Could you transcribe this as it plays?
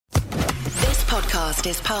podcast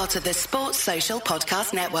is part of the Sports Social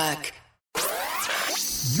Podcast Network.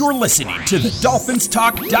 You're listening to the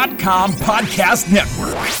DolphinsTalk.com podcast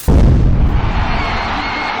network.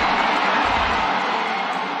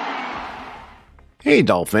 Hey,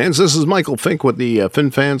 Dolfans, this is Michael Fink with the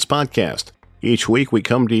FinFans Podcast. Each week we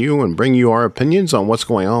come to you and bring you our opinions on what's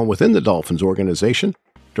going on within the Dolphins organization.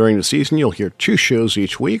 During the season, you'll hear 2 shows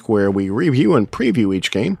each week where we review and preview each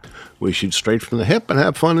game. We shoot straight from the hip and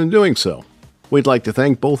have fun in doing so. We'd like to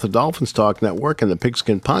thank both the Dolphins Talk Network and the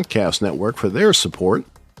Pigskin Podcast Network for their support.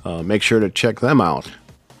 Make sure to check them out.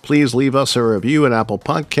 Please leave us a review at Apple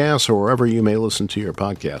Podcasts or wherever you may listen to your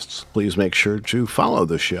podcasts. Please make sure to follow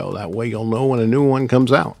the show. That way you'll know when a new one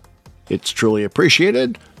comes out. It's truly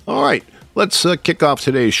appreciated. All right, let's kick off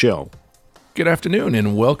today's show. Good afternoon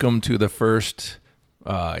and welcome to the first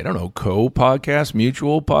co-podcast,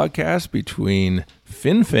 mutual podcast between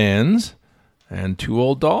FinFans and 2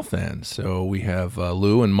 old Dolphins. So we have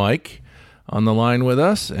Lou and Mike on the line with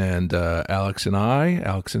us, and Alex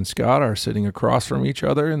and Scott are sitting across from each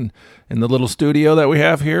other in the little studio that we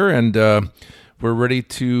have here, and we're ready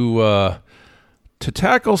to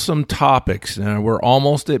tackle some topics. We're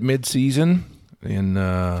almost at midseason in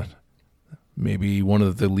maybe one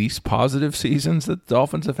of the least positive seasons that the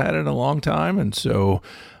Dolphins have had in a long time. And so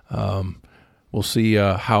we'll see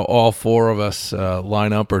how all 4 of us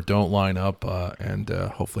line up or don't line up and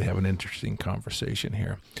hopefully have an interesting conversation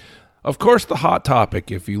here. Of course, the hot topic,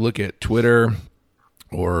 if you look at Twitter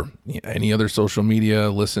or any other social media,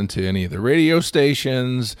 listen to any of the radio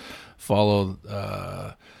stations, follow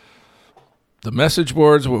the message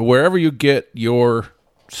boards, wherever you get your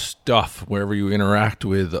stuff, wherever you interact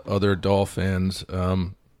with other Dolphins,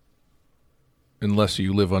 unless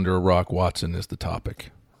you live under a rock, Watson is the topic,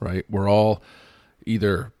 right? We're all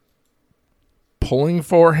either pulling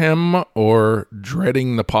for him or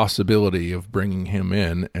dreading the possibility of bringing him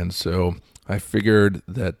in, and so I figured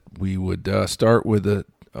that we would start with the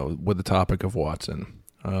topic of Watson.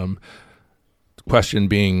 The question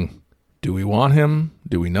being, do we want him?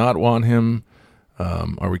 Do we not want him?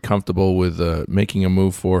 Are we comfortable with making a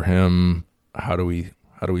move for him? How do we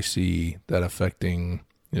see that affecting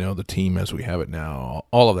the team as we have it now?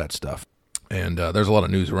 All of that stuff, and there's a lot of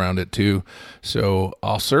news around it too. So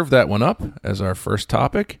I'll serve that one up as our first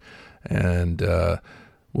topic, and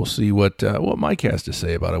we'll see what Mike has to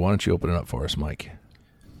say about it. Why don't you open it up for us, Mike?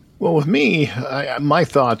 Well, with me, my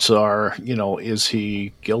thoughts are, is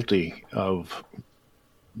he guilty of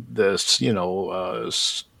this,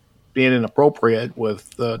 being inappropriate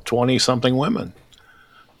with 20-something women?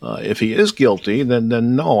 If he is guilty,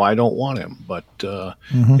 then no, I don't want him. But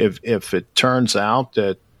if it turns out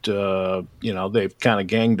that they've kind of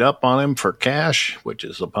ganged up on him for cash, which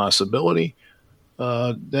is a possibility,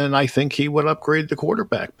 then I think he would upgrade the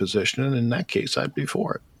quarterback position, and in that case, I'd be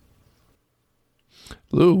for it.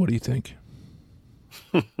 Lou, what do you think?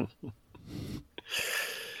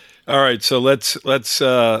 All right, so let's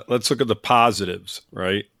look at the positives,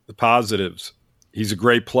 right? The positives. He's a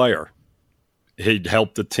great player. He'd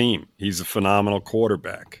help the team. He's a phenomenal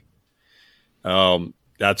quarterback.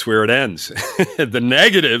 That's where it ends. The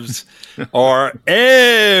negatives are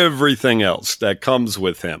everything else that comes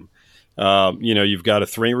with him. You've got a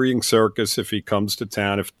 3-ring circus if he comes to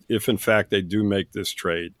town, if in fact they do make this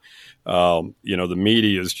trade. The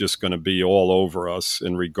media is just going to be all over us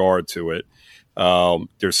in regard to it.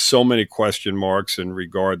 There's so many question marks in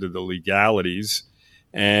regard to the legalities.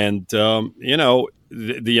 And,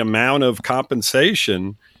 the amount of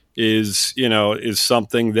compensation is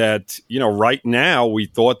something that, right now we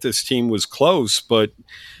thought this team was close, but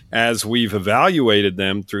as we've evaluated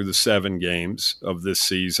them through the 7 games of this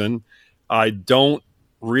season, I don't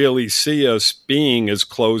really see us being as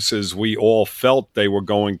close as we all felt they were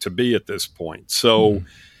going to be at this point. So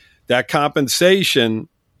that compensation,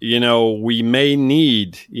 we may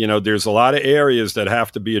need, there's a lot of areas that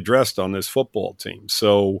have to be addressed on this football team.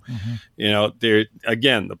 So,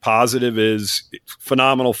 again, the positive is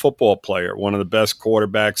phenomenal football player, one of the best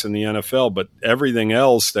quarterbacks in the NFL, but everything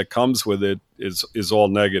else that comes with it is all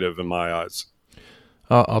negative in my eyes.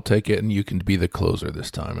 I'll take it, and you can be the closer this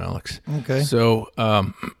time, Alex. Okay. So,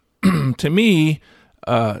 to me,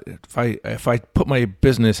 if I put my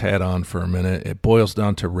business hat on for a minute, it boils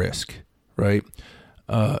down to risk, right?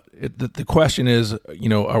 The question is,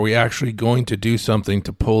 are we actually going to do something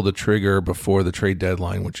to pull the trigger before the trade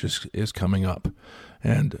deadline, which is coming up?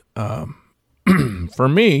 And for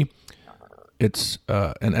me, it's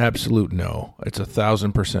an absolute no. It's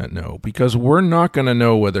 1,000% no, because we're not going to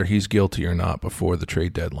know whether he's guilty or not before the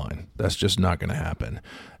trade deadline. That's just not going to happen.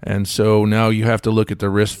 And so now you have to look at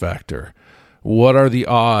the risk factor. what are the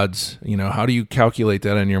odds? How do you calculate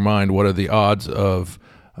that in your mind? What are the odds of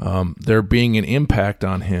there being an impact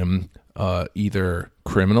on him, either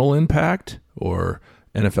criminal impact or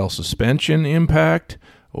NFL suspension impact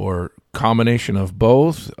or combination of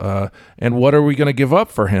both? And what are we going to give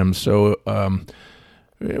up for him? So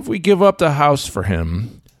if we give up the house for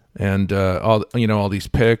him and all these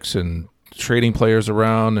picks and trading players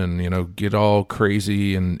around and get all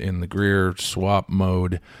crazy in the Greer swap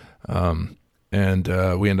mode, and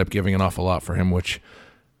we end up giving an awful lot for him, which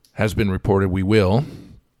has been reported we will,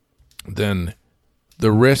 then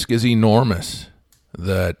the risk is enormous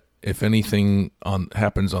that if anything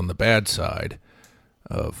happens on the bad side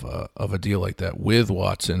of a deal like that with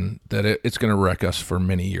Watson, that it's going to wreck us for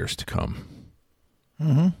many years to come.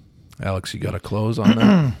 Mm-hmm. Alex, you got to close on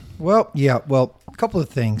that? Well, a couple of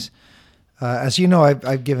things. As you know,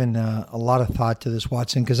 I've given a lot of thought to this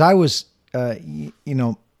Watson because I was,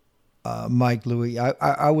 Mike, Louie,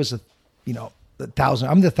 I was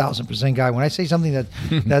I'm the 1,000% guy. When I say something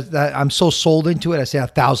that I'm so sold into it, I say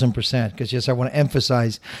 1,000% because yes, I want to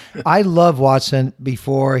emphasize. I love Watson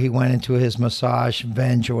before he went into his massage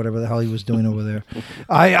venge or whatever the hell he was doing over there.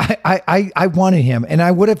 I wanted him, and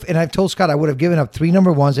I've told Scott I would have given up 3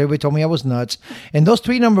 number ones. Everybody told me I was nuts, and those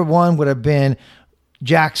 3 number one would have been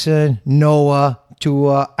Jackson, Noah,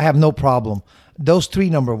 Tua. I have no problem. Those 3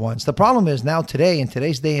 number ones. The problem is now today, in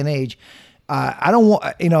today's day and age, I don't want,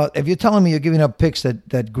 if you're telling me you're giving up picks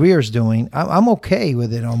that Greer's doing, I'm okay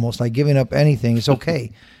with it almost, like giving up anything. It's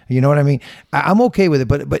okay. You know what I mean? I'm okay with it.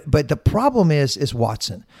 But the problem is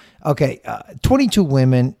Watson. Okay, 22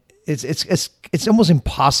 women. It's almost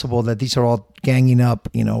impossible that these are all ganging up,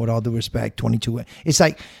 with all due respect, 22 women. It's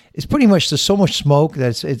like, it's pretty much, there's so much smoke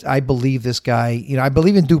that I believe this guy, I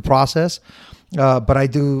believe in due process, but I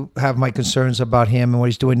do have my concerns about him and what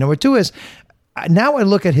he's doing. Number 2 is, now I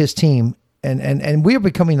look at his team, and we are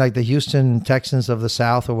becoming like the Houston Texans of the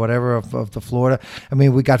South or whatever of the Florida. I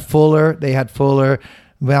mean, we got Fuller. They had Fuller.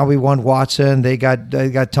 Now we want Watson. They got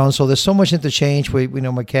tons. So there's so much interchange. We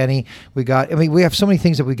know McKinney. We have so many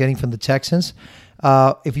things that we're getting from the Texans.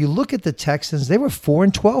 If you look at the Texans, they were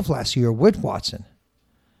 4-12 last year with Watson.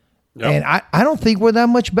 Yep. And I don't think we're that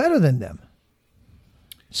much better than them.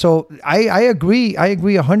 So I agree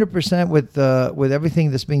 100% with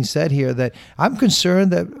everything that's being said here, that I'm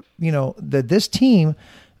concerned that that this team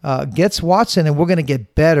gets Watson and we're going to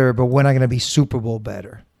get better, but we're not going to be Super Bowl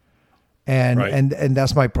better. And right. and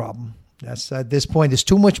that's my problem. That's at this point, there's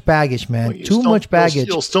too much baggage, man. Well, too much baggage.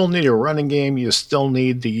 You'll still need a running game. You still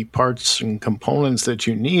need the parts and components that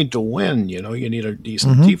you need to win. You need a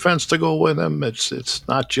decent defense to go with them. It's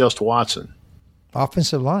not just Watson.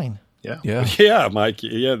 Offensive line. Yeah, Mike.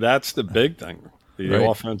 Yeah, that's the big thing. The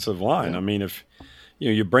offensive line. Yeah. I mean, if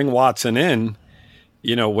you bring Watson in,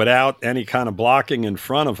 without any kind of blocking in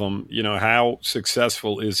front of him, how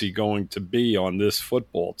successful is he going to be on this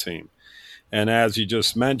football team? And as you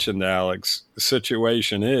just mentioned, Alex, the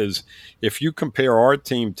situation is, if you compare our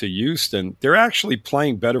team to Houston, they're actually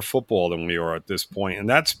playing better football than we are at this point, and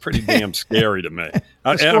that's pretty damn scary to me.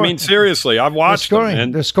 I mean, seriously, I've watched them,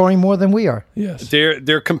 and they're scoring more than we are. Yes,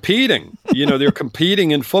 they're competing. They're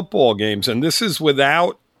competing in football games, and this is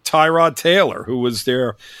without Tyrod Taylor, who was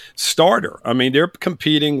their starter. I mean, they're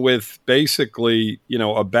competing with basically,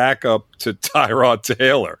 a backup to Tyrod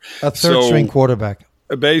Taylor, a third-string quarterback.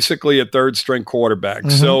 Basically a third-string quarterback.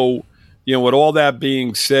 Mm-hmm. So, with all that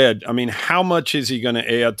being said, I mean, how much is he going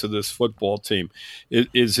to add to this football team?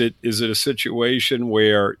 Is it a situation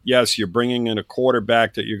where, yes, you're bringing in a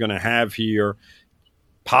quarterback that you're going to have here,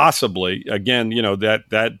 possibly, again,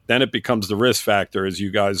 that then it becomes the risk factor, as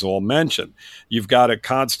you guys all mentioned. You've got to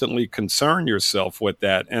constantly concern yourself with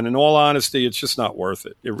that. And in all honesty, it's just not worth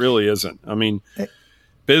it. It really isn't. I mean,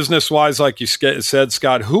 business-wise, like you said,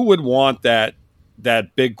 Scott, who would want that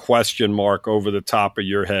big question mark over the top of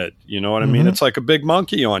your head? You know what I mean? It's like a big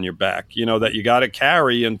monkey on your back, that you got to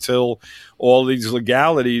carry until all these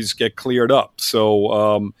legalities get cleared up.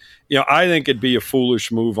 So, I think it'd be a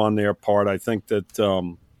foolish move on their part. I think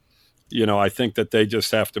that, I think that they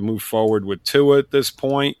just have to move forward with Tua at this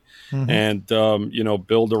point and,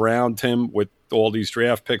 build around him with all these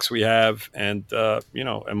draft picks we have and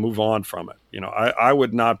move on from it. I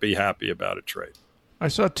would not be happy about a trade. I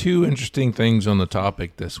saw 2 interesting things on the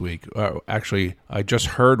topic this week. Actually, I just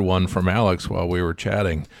heard one from Alex while we were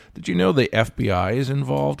chatting. Did you know the FBI is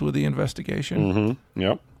involved with the investigation? Mm-hmm.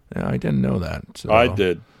 Yep. Yeah, I didn't know that. So I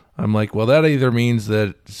did. I'm like, well, that either means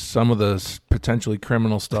that some of the potentially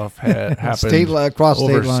criminal stuff happened across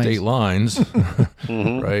over state lines,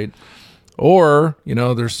 right? Or,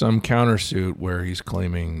 there's some countersuit where he's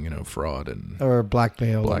claiming, fraud and or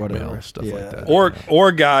blackmail or whatever. Stuff like that.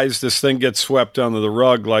 Or guys, this thing gets swept under the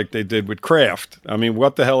rug like they did with Kraft. I mean,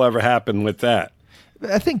 what the hell ever happened with that?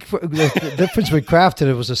 I think the difference with Kraft that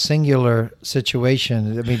it was a singular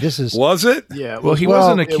situation. I mean, this is... Was it? Yeah. Well, he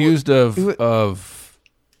wasn't accused of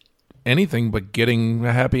anything but getting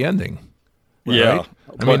a happy ending. Right? Yeah.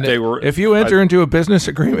 I mean, if you enter into a business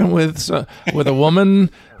agreement with a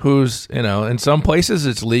woman who's, in some places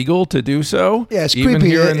it's legal to do so. Yeah, it's even creepy.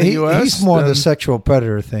 Here in the U.S., he's more the sexual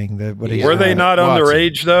predator thing. Were they not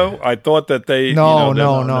underage though? I thought that they. No,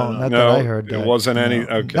 not that I heard. That. It wasn't any.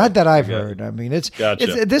 Okay. Not that I've heard. I mean,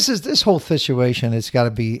 Gotcha. This whole situation. It's got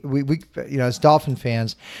to be. We as Dolphin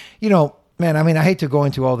fans, Man, I mean, I hate to go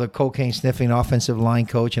into all the cocaine sniffing offensive line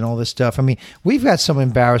coach and all this stuff. I mean, we've got some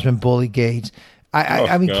embarrassment, bully Gates.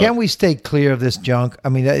 I mean, can we stay clear of this junk? I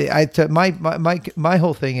mean, my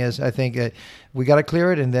whole thing is, I think we got to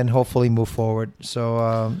clear it and then hopefully move forward. So,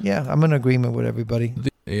 I'm in agreement with everybody.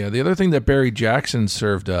 The other thing that Barry Jackson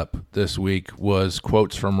served up this week was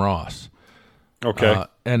quotes from Ross. Okay.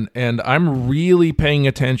 And I'm really paying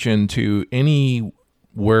attention to any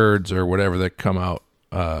words or whatever that come out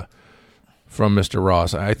from Mr.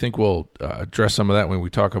 Ross. I think we'll address some of that when we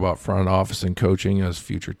talk about front office and coaching as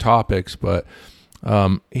future topics. But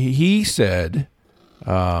he said,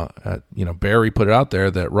 Barry put it out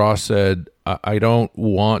there that Ross said, I don't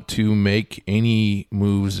want to make any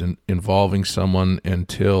moves involving someone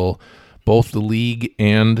until both the league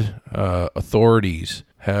and authorities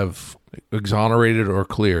have exonerated or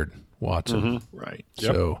cleared Watson. Mm-hmm. Right.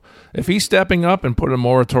 So if he's stepping up and put a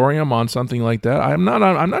moratorium on something like that, I'm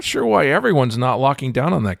not sure why everyone's not locking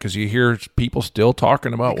down on that, because you hear people still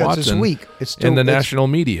talking about because Watson it's weak. In the national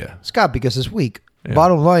media. Scott, because it's weak. Yeah.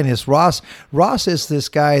 Bottom line is Ross is this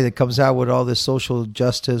guy that comes out with all this social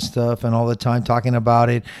justice stuff and all the time talking about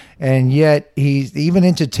it, and yet he's even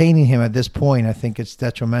entertaining him at this point. I think it's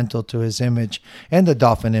detrimental to his image and the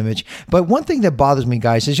Dolphin image. But one thing that bothers me,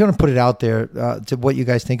 guys, is you want to put it out there to what you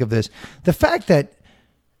guys think of this. The fact that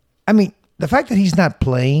he's not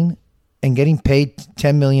playing and getting paid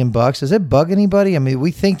 $10 million, does it bug anybody? I mean,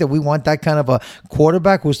 we think that we want that kind of a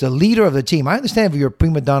quarterback who's the leader of the team. I understand if you're a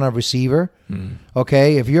prima donna receiver,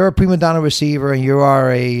 okay? If you're a prima donna receiver and you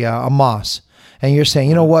are a Moss, and you're saying,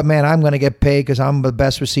 you know what, man, I'm going to get paid because I'm the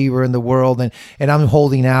best receiver in the world and I'm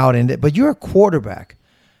holding out. But you're a quarterback,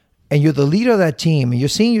 and you're the leader of that team, and you're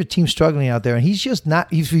seeing your team struggling out there, and he's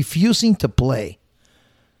refusing to play.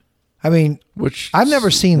 I mean, I've never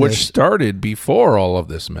seen this. Which started before all of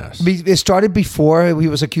this mess. It started before he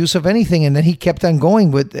was accused of anything, and then he kept on going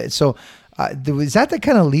with it. So is that the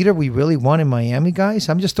kind of leader we really want in Miami, guys?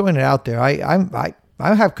 I'm just throwing it out there. I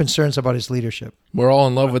have concerns about his leadership. We're all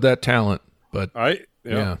in love with that talent, but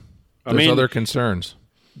there's other concerns.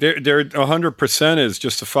 There 100% is,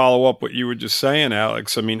 just to follow up what you were just saying,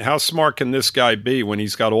 Alex. I mean, how smart can this guy be when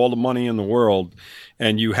he's got all the money in the world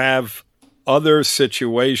and you have other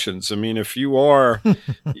situations? I mean, if you are,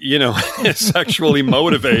 sexually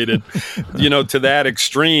motivated, to that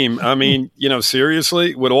extreme, I mean,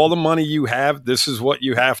 seriously, with all the money you have, this is what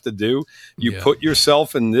you have to do. You put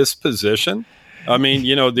yourself in this position. I mean,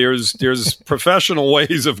 there's professional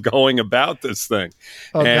ways of going about this thing.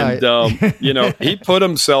 Okay. And, he put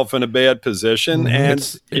himself in a bad position, and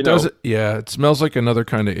it smells like another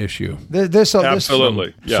kind of issue.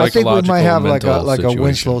 Absolutely. I think we might have like a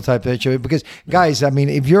Winslow type issue, because guys, I mean,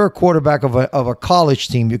 if you're a quarterback of a college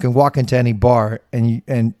team, you can walk into any bar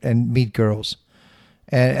and meet girls.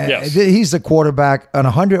 And yes. He's the quarterback on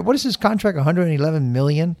 100. What is his contract? 111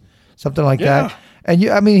 million, something like that. And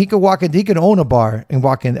he could walk in. He could own a bar and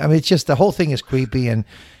walk in. I mean, it's just the whole thing is creepy and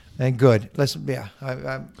good.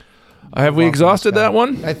 Have we exhausted that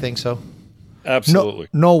one? I think so. Absolutely.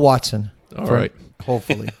 No Watson. All right.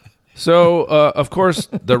 Hopefully. So, of course,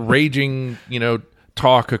 the raging,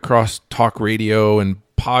 talk across talk radio and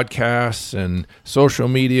podcasts and social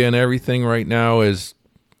media and everything right now is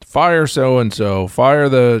fire so and so, fire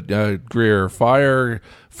the Greer, fire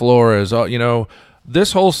Flores.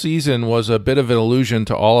 This whole season was a bit of an illusion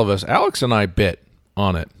to all of us. Alex and I bit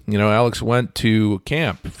on it. Alex went to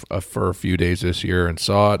camp for a few days this year and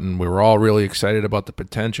saw it, and we were all really excited about the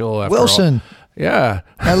potential. Wilson. Yeah.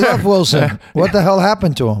 I love Wilson. What the hell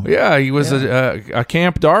happened to him? Yeah, he was a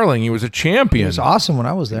camp darling. He was a champion. He was awesome when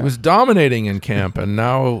I was there. He was dominating in camp, and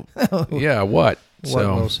now, what?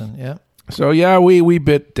 Wilson, yeah. So we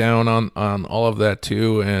bit down on all of that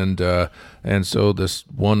too, and so this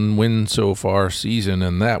one win so far season,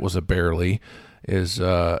 and that was a barely, is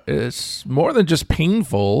it's more than just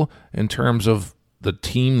painful in terms of the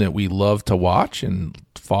team that we love to watch and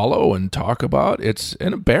follow and talk about, it's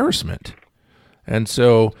an embarrassment. And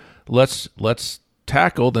so let's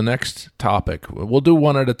tackle the next topic. We'll do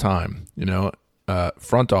one at a time.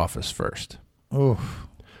 Front office first. Oof.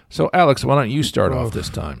 So, Alex, why don't you start off this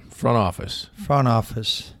time? Front office. Front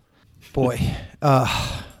office. Boy.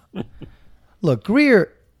 Look,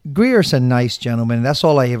 Greer's a nice gentleman. That's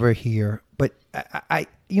all I ever hear. But, I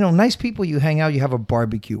nice people, you hang out, you have a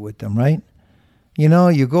barbecue with them, right?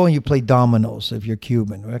 You go and you play dominoes if you're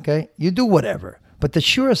Cuban, okay? You do whatever. But the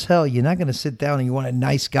sure as hell, you're not going to sit down and you want a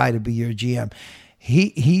nice guy to be your GM.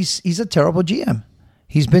 He's a terrible GM.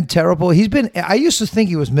 He's been terrible. I used to think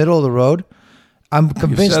he was middle of the road. I'm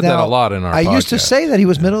convinced you said now. That a lot in our podcast. used to say that he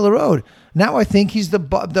was middle of the road. Now I think he's the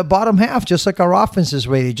bottom half, just like our offense is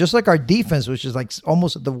rated, just like our defense, which is like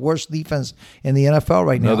almost the worst defense in the NFL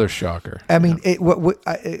right now. Another shocker. I mean,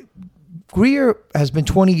 Greer has been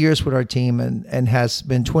 20 years with our team and has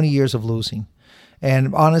been 20 years of losing.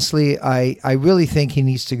 And honestly, I really think he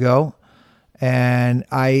needs to go. And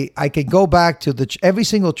I could go back to every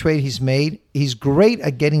single trade he's made. He's great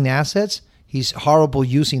at getting assets. He's horrible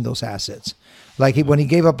using those assets. Like when he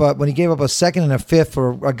gave up a second and a fifth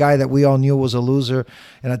for a guy that we all knew was a loser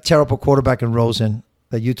and a terrible quarterback in Rosen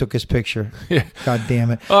that you took his picture. Yeah. God damn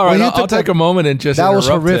it! All right, I'll take a moment and just interrupt was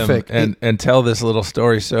horrific. Him and tell this little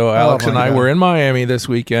story. So Alex and I were in Miami this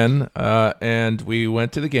weekend, and we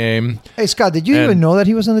went to the game. Hey Scott, did you even know that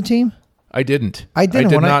he was on the team? I didn't. I did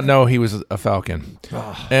not know he was a Falcon.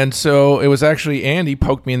 Oh. And so it was actually Andy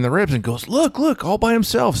poked me in the ribs and goes, look, all by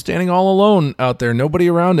himself, standing all alone out there, nobody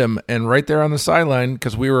around him. And right there on the sideline,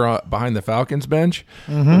 because we were behind the Falcons bench,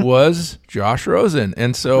 was Josh Rosen.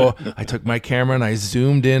 And so I took my camera and I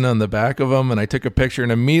zoomed in on the back of him and I took a picture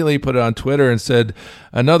and immediately put it on Twitter and said,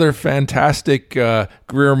 another fantastic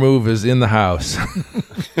Greer move is in the house.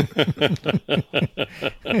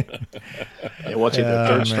 Hey, what's he, the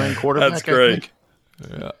third string quarterback? That's great.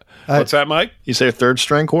 Yeah. What's that, Mike? You say third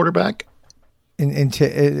string quarterback? I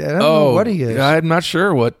don't know what he is. I'm not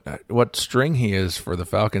sure what string he is for the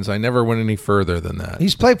Falcons. I never went any further than that.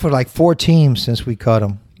 He's played for like 4 teams since we cut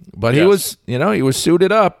him. But he was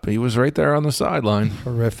suited up. He was right there on the sideline.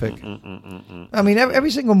 Horrific. I mean,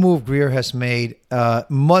 every single move Greer has made,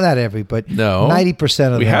 not every, but 90%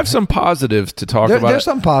 of them. We have some positives to talk about. There's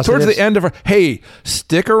some positives. Towards the end of hey,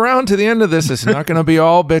 stick around to the end of this. It's not going to be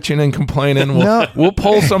all bitching and complaining. We'll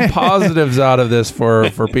pull some positives out of this for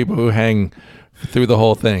people who hang through the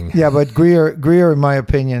whole thing. Yeah, but Greer, in my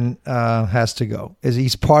opinion, has to go.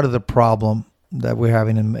 He's part of the problem that we're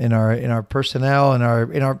having in our personnel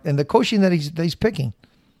and the coaching that he's picking.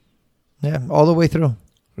 Yeah, all the way through.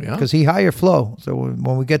 Yeah, because he hired Flo. So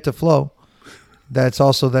when we get to Flo, that's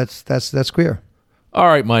Greer. All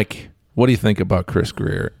right, Mike, what do you think about Chris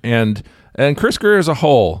Greer and Chris Greer as a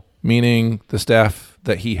whole, meaning the staff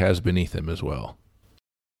that he has beneath him as well?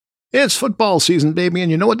 It's football season, baby, and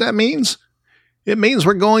you know what that means? It means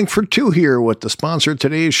we're going for 2 here with the sponsor of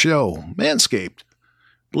today's show, Manscaped.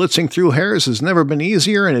 Blitzing through hairs has never been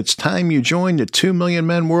easier, and it's time you join the 2 million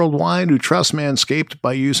men worldwide who trust Manscaped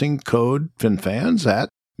by using code FinFans at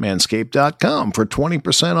manscaped.com for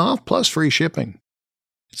 20% off plus free shipping.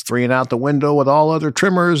 It's 3 and out the window with all other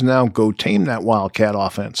trimmers. Now go tame that Wildcat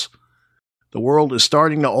offense. The world is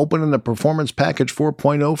starting to open, and the Performance Package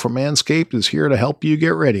 4.0 from Manscaped is here to help you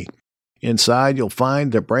get ready. Inside, you'll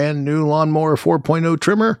find the brand new Lawnmower 4.0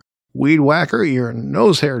 trimmer, Weed Whacker ear and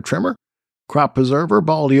nose hair trimmer, Crop Preserver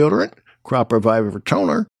Ball Deodorant, Crop Reviver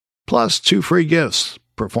Toner, plus 2 free gifts,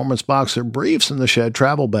 Performance Boxer Briefs and the Shed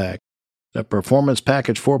Travel Bag. The Performance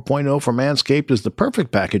Package 4.0 from Manscaped is the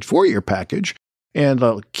perfect package for your package, and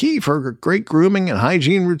a key for great grooming and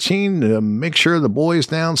hygiene routine to make sure the boys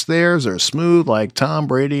downstairs are smooth like Tom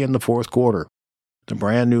Brady in the fourth quarter. The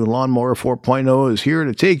brand new Lawnmower 4.0 is here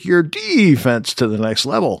to take your defense to the next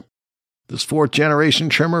level. This 4th-generation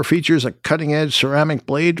trimmer features a cutting-edge ceramic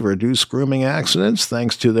blade to reduce grooming accidents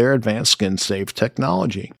thanks to their advanced skin-safe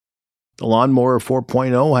technology. The Lawnmower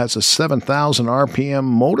 4.0 has a 7,000 RPM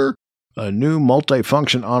motor, a new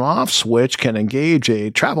multi-function on-off switch can engage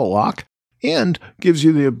a travel lock, and gives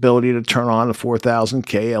you the ability to turn on a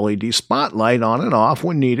 4000K LED spotlight on and off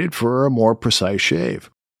when needed for a more precise shave.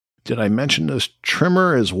 Did I mention this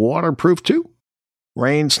trimmer is waterproof too?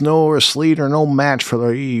 Rain, snow, or sleet are no match for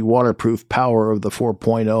the waterproof power of the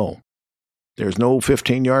 4.0. There's no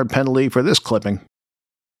 15-yard penalty for this clipping.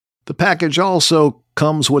 The package also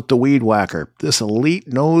comes with the Weed Whacker. This elite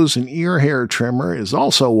nose and ear hair trimmer is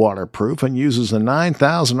also waterproof and uses a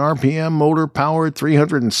 9,000 RPM motor-powered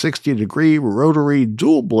 360-degree rotary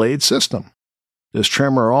dual-blade system. This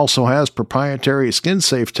trimmer also has proprietary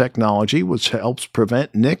skin-safe technology, which helps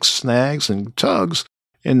prevent nicks, snags, and tugs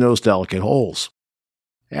in those delicate holes.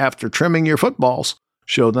 After trimming your footballs,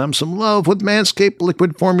 show them some love with Manscaped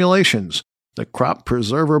liquid formulations. The Crop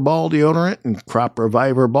Preserver Ball Deodorant and Crop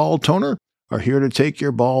Reviver Ball Toner are here to take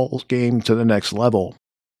your ball game to the next level.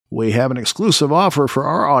 We have an exclusive offer for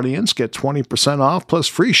our audience. Get 20% off plus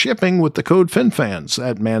free shipping with the code FinFans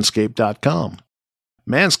at manscaped.com.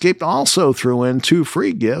 Manscaped also threw in 2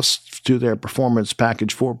 free gifts to their Performance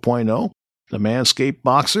Package 4.0, the Manscaped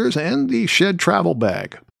Boxers and the Shed Travel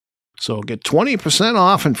Bag. So get 20%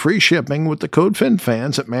 off and free shipping with the code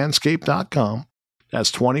FinFans at manscaped.com.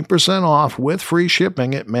 That's 20% off with free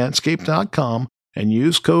shipping at manscaped.com and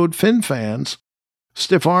use code FinFans.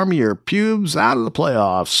 Stiff arm your pubes out of the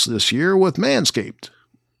playoffs this year with Manscaped.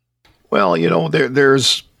 Well,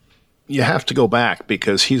 there's you have to go back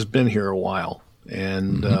because he's been here a while.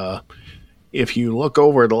 And if you look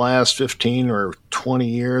over the last 15 or 20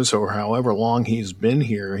 years or however long he's been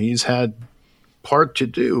here, he's had part to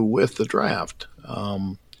do with the draft.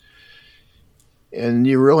 And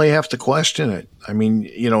you really have to question it. I mean,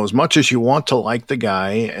 as much as you want to like the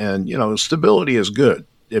guy, and, stability is good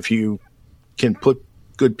if you can put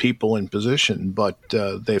good people in position, but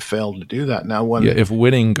they failed to do that. Now, if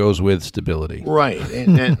winning goes with stability. Right.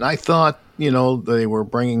 And I thought, they were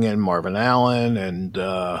bringing in Marvin Allen and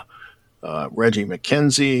Reggie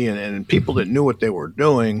McKenzie and people that knew what they were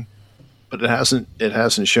doing, but it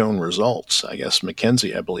hasn't shown results. I guess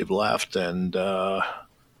McKenzie, I believe, left, and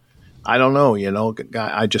I don't know,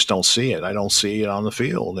 I just don't see it. I don't see it on the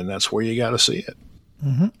field, and that's where you got to see it.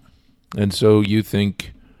 Mm-hmm. And so you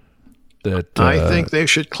think that... I think they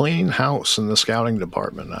should clean house in the scouting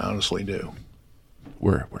department. I honestly do.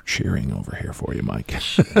 We're cheering over here for you, Mike.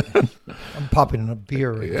 I'm popping a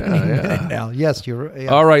beer right now. Yes, you're right. Yeah.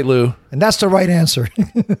 All right, Lou. And that's the right answer.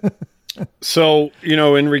 So,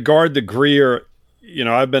 in regard to Greer,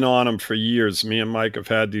 I've been on him for years. Me and Mike have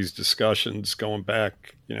had these discussions going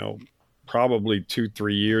back, probably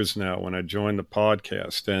 2-3 years now when I joined the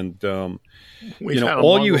podcast. And,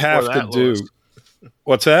 all you have to do.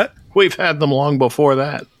 What's that? We've had them long before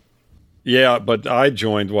that. Yeah, but I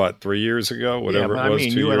joined, 3 years ago? Whatever it was, 2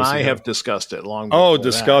 years ago. You and I have discussed it long before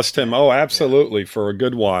discussed him. Oh, absolutely, for a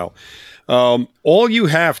good while. All you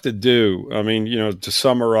have to do, to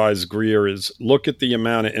summarize Greer, is look at the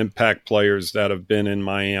amount of impact players that have been in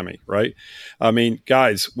Miami, right?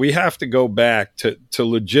 Guys, we have to go back to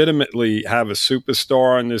legitimately have a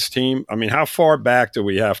superstar on this team. How far back do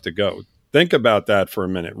we have to go? Think about that for a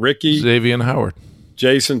minute. Ricky. Xavier Howard.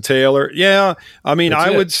 Jason Taylor. Yeah. I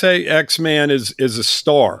would say X-Man is a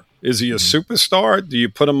star. Is he a superstar? Do you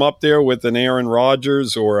put him up there with an Aaron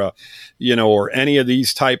Rodgers or or any of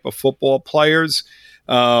these type of football players,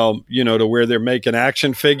 to where they're making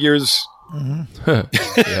action figures, where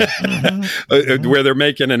they're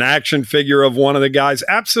making an action figure of one of the guys?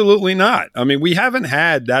 Absolutely not. We haven't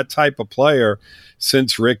had that type of player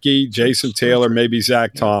since Ricky, Jason Taylor, maybe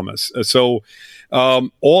Zach Thomas. So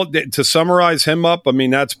to summarize him up,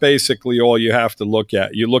 that's basically all you have to look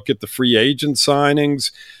at. You look at the free agent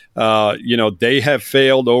signings. They have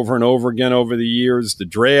failed over and over again over the years. The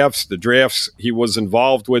drafts he was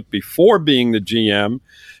involved with before being the GM,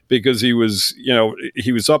 because he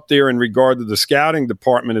was up there in regard to the scouting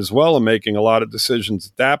department as well and making a lot of decisions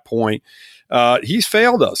at that point. He's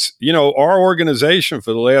failed us. Our organization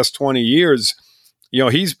for the last 20 years,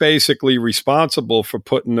 he's basically responsible for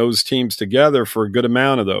putting those teams together for a good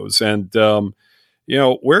amount of those. And,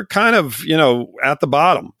 we're kind of, at the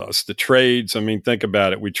bottom. The trades, think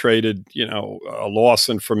about it. We traded, a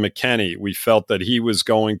Lawson for McKinney. We felt that he was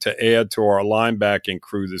going to add to our linebacking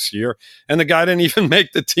crew this year. And the guy didn't even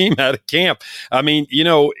make the team out of camp.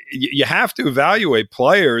 You have to evaluate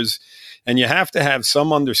players, and you have to have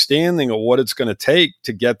some understanding of what it's going to take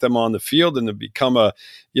to get them on the field and to become a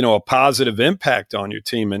positive impact on your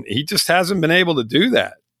team. And he just hasn't been able to do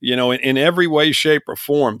that, in every way, shape, or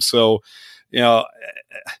form. So,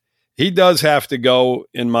 he does have to go,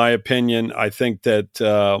 in my opinion. I think that,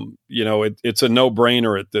 it's a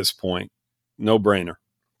no-brainer at this point. No-brainer.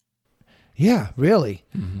 Yeah, really.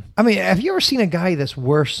 Mm-hmm. Have you ever seen a guy that's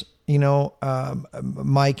worse,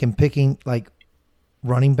 Mike, in picking,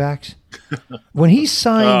 running backs? When he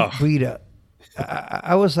signed Breida,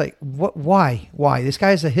 I was like, what? Why? This guy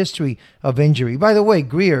has a history of injury. By the way,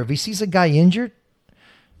 Greer, if he sees a guy injured,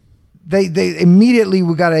 they immediately,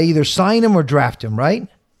 we got to either sign him or draft him, right?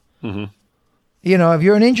 Mm-hmm. If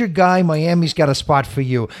you're an injured guy, Miami's got a spot for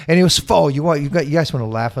you. And it was you guys want to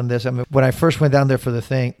laugh on this? I mean, when I first went down there for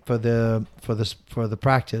the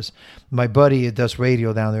practice, my buddy does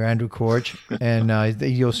radio down there, Andrew Corch, and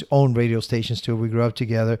he own radio stations too. We grew up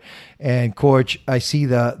together. And Corch, I see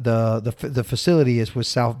the facility is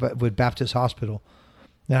with Baptist Hospital,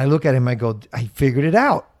 and I look at him, I go, I figured it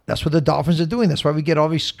out. That's what the Dolphins are doing. That's why we get all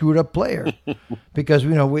these screwed up players, because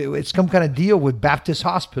it's some kind of deal with Baptist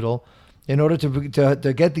Hospital in order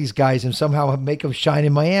to get these guys and somehow make them shine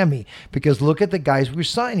in Miami. Because look at the guys we're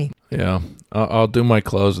signing. Yeah, I'll do my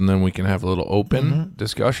close, and then we can have a little open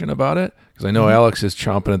discussion about it. Because I know Alex is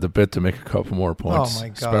chomping at the bit to make a couple more points,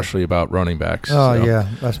 especially about running backs. Yeah,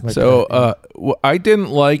 that's my I didn't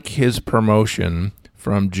like his promotion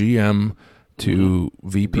from GM to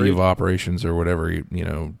VP of operations or whatever,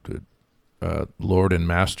 Lord and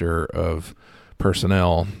Master of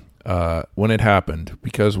Personnel. When it happened,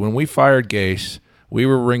 because when we fired Gase, we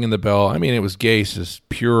were ringing the bell. I mean, it was Gase's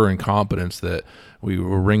pure incompetence that we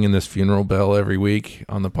were ringing this funeral bell every week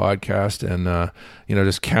on the podcast, and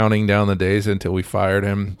just counting down the days until we fired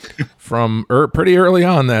him from pretty early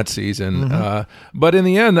on that season. But in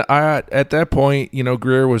the end, at that point,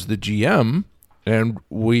 Greer was the GM, and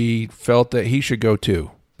we felt that he should go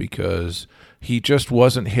too, because he just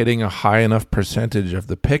wasn't hitting a high enough percentage of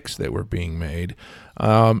the picks that were being made.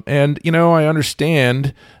 I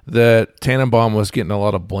understand that Tannenbaum was getting a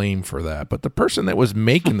lot of blame for that, but the person that was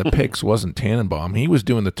making the picks wasn't Tannenbaum. He was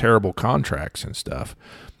doing the terrible contracts and stuff.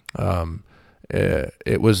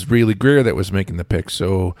 It was really Greer that was making the picks.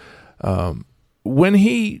 So when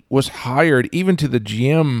he was hired, even to the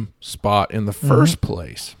GM spot in the first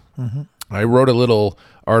place, I wrote a little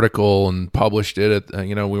article and published it.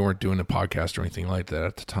 We weren't doing a podcast or anything like that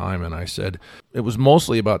at the time, and I said it was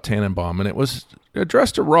mostly about Tannenbaum, and it was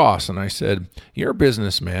addressed to Ross, and I said, you're a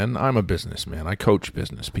businessman, I'm a businessman, I coach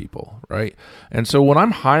business people, right? And so when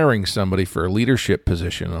I'm hiring somebody for a leadership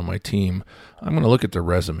position on my team, I'm going to look at their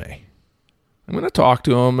resume. I'm going to talk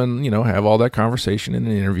to them and, have all that conversation in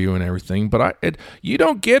an interview and everything, but you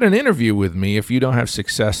don't get an interview with me if you don't have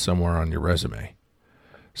success somewhere on your resume.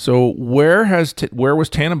 So where was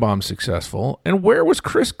Tannenbaum successful, and where was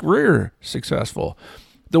Chris Greer successful?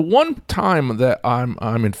 The one time that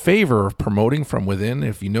I'm in favor of promoting from within,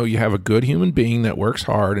 if you have a good human being that works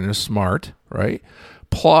hard and is smart, right?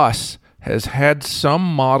 Plus has had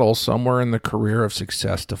some model somewhere in the career of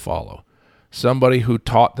success to follow. Somebody who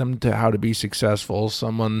taught them how to be successful,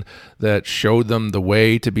 someone that showed them the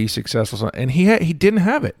way to be successful, and he didn't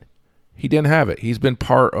have it. He didn't have it. He's been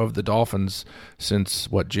part of the Dolphins since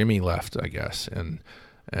Jimmy left, I guess. And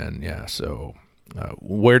yeah, so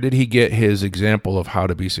where did he get his example of how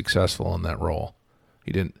to be successful in that role?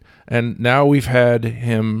 He didn't. And now we've had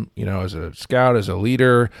him, as a scout, as a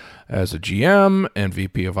leader, as a GM, and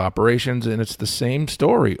VP of operations, and it's the same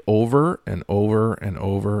story over and over and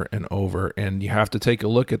over and over. And you have to take a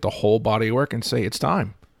look at the whole body of work and say, it's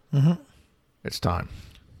time. It's time.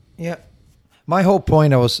 Yeah. My whole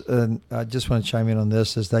point, I just want to chime in on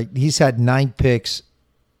this, is that he's had 9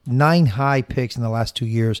 high picks in the last 2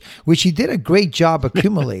 years, which he did a great job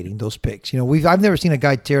accumulating those picks. I've never seen a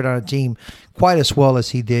guy tear down a team quite as well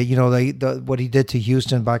as he did. What he did to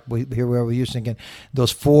Houston back here we are Houston again,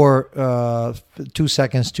 those 4 2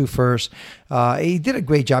 seconds, 2 firsts. He did a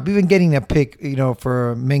great job, even getting a pick,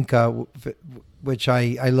 for Minka, which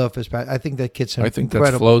I love his pass. I think that kid's incredible. I think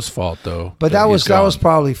that's Flo's fault, though. But that was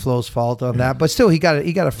probably Flo's fault on that. But still, he got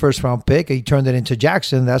a first round pick. He turned it into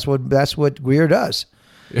Jackson. That's what Greer does.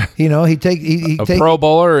 Yeah. He takes Pro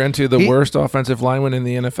Bowler into the worst offensive lineman in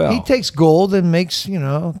the NFL. He takes gold and makes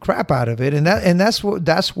crap out of it, and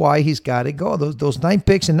that's why he's got to go. Those 9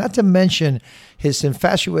 picks, and not to mention his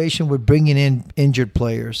infatuation with bringing in injured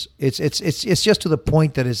players. It's just to the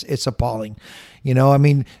point that it's appalling.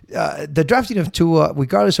 The drafting of Tua,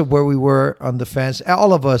 regardless of where we were on the fence,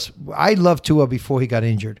 all of us, I loved Tua before he got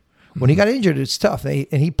injured. When he got injured, it's tough, and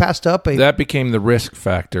he passed up. That became the risk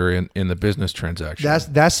factor in the business transaction.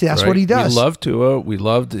 That's right? what he does. We loved Tua. We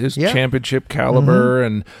loved his championship caliber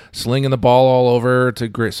and slinging the ball all over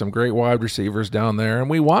to some great wide receivers down there, and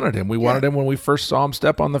we wanted him. We wanted him when we first saw him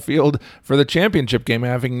step on the field for the championship game,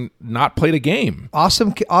 having not played a game.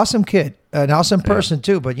 Awesome kid. An awesome person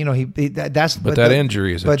too, but that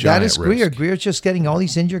injury is a giant risk. Greer. Greer's just getting all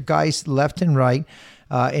these injured guys left and right.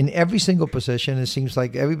 In every single position, it seems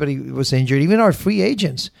like everybody was injured, even our free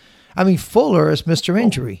agents. I mean, Fuller is Mr.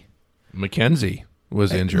 Injury. McKenzie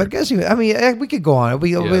was injured. We could go on.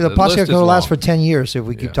 The podcast could last for 10 years if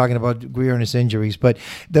we keep talking about Greer and his injuries. But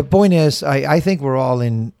the point is, I think we're all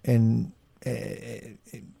in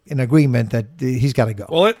in agreement that he's got to go.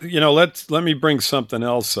 Well, let me bring something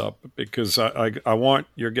else up because I want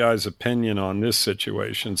your guys' opinion on this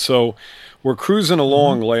situation. So we're cruising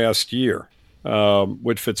along last year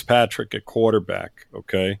with Fitzpatrick at quarterback,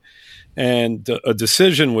 okay? And a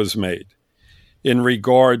decision was made in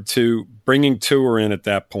regard to bringing Tua in at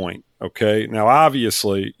that point, okay? Now,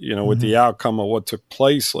 obviously, with the outcome of what took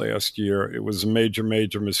place last year, it was a major,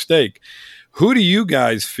 major mistake. Who do you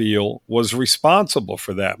guys feel was responsible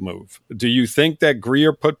for that move? Do you think that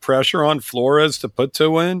Greer put pressure on Flores to put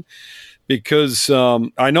Tua in? Because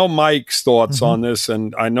I know Mike's thoughts on this,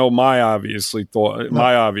 and I know my obvious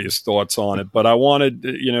thoughts on it. But I wanted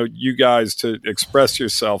you guys to express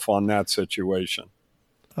yourself on that situation.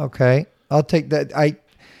 Okay, I'll take that.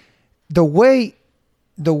 The way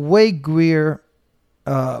Greer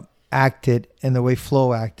acted and the way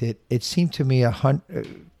Flo acted, it seemed to me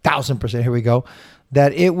 1,000%. Here we go.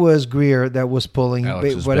 That it was Greer that was pulling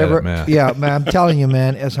whatever. Yeah, man, I'm telling you,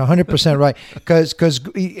 man, it's 100% right. Because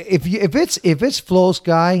if it's Flo's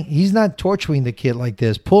guy, he's not torturing the kid like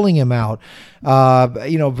this, pulling him out.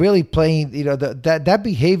 Really playing. That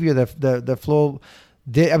behavior that Flo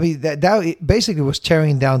did. I mean, that basically was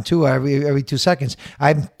tearing down Tua every 2 seconds.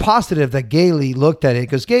 I'm positive that Gailey looked at it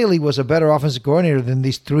because Gailey was a better offensive coordinator than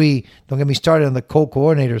these three. Don't get me started on the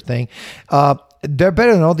co-coordinator thing. They're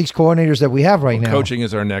better than all these coordinators that we have right now. Coaching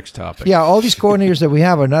is our next topic. Yeah, all these coordinators that we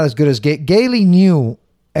have are not as good as Gailey knew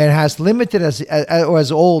and has limited or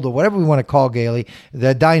as old or whatever we want to call Gailey,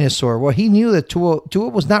 the dinosaur. Well, he knew that Tua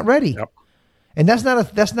was not ready. Yep. And that's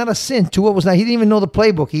not a sin. Tua was not. He didn't even know the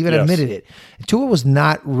playbook. He even admitted it. Tua was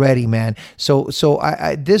not ready, man. So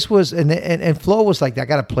this was and Flo was like, I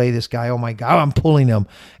got to play this guy. Oh my God, I'm pulling him.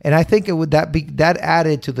 And I think that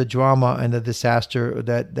added to the drama and the disaster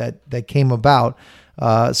that came about.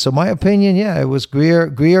 So my opinion, it was Greer.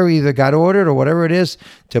 Greer either got ordered or whatever it is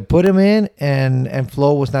to put him in, and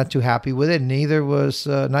Flo was not too happy with it. Neither was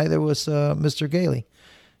Mr. Gailey.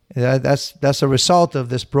 That's a result of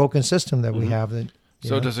this broken system that we have.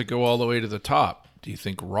 Does it go all the way to the top? Do you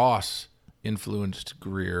think Ross influenced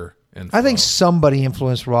Greer and Flo? I think somebody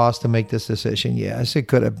influenced Ross to make this decision. Yes, it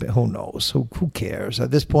could have been. Who knows? Who cares?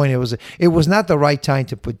 At this point, it was not the right time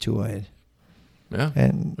to put Tua in. Yeah,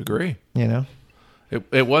 and agree.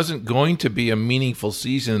 It wasn't going to be a meaningful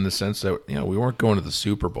season in the sense that we weren't going to the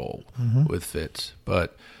Super Bowl with Fitz,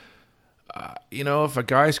 but. If a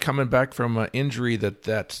guy's coming back from an injury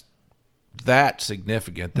that's that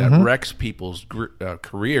significant, that wrecks people's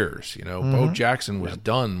careers, Bo Jackson was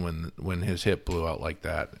done when his hip blew out like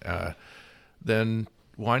that, then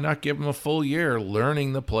why not give him a full year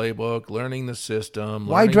learning the playbook, learning the system?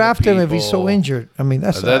 Why draft him if he's so injured? I mean,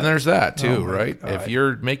 then there's that too, right? If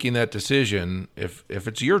you're making that decision, if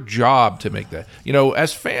it's your job to make that,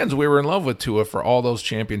 as fans, we were in love with Tua for all those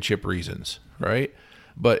championship reasons, right?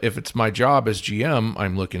 But if it's my job as GM,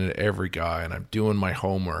 I'm looking at every guy and I'm doing my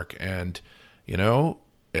homework. And,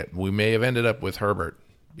 we may have ended up with Herbert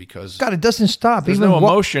because God, it doesn't stop. There's no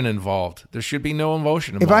emotion involved. There should be no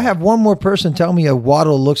emotion involved. If I have one more person tell me a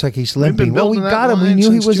Waddle looks like he's limping, we got him. We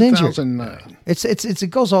knew he was injured. It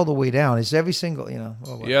goes all the way down. It's every single,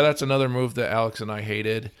 Yeah, that's another move that Alex and I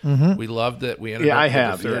hated. We loved that we ended up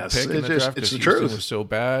with the third pick in the draft because Houston was so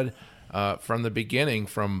bad. From the beginning,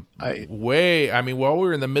 while we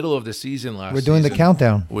were in the middle of the season last season. We're doing the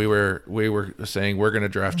countdown. We were saying we're going to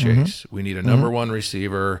draft Chase. We need a number one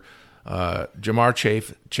receiver. Jamar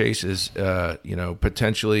Chase is,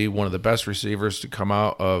 potentially one of the best receivers to come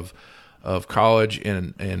out of college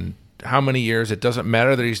in how many years. It doesn't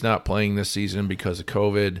matter that he's not playing this season because of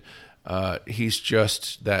COVID. He's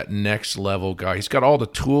just that next level guy. He's got all the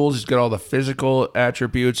tools. He's got all the physical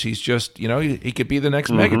attributes. He's just, he could be the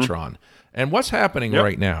next Megatron. And what's happening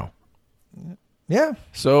right now? Yeah.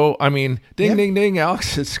 So, ding, ding,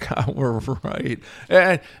 Alex and Scott were right.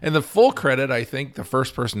 And the full credit, I think the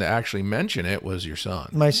first person to actually mention it was your son.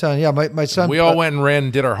 My son, yeah. My son. We all went and ran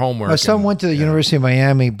and did our homework. My son went to the University of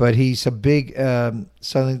Miami, but he's a big, be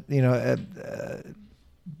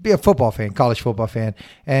a football fan, college football fan.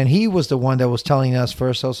 And he was the one that was telling us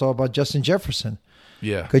first also about Justin Jefferson.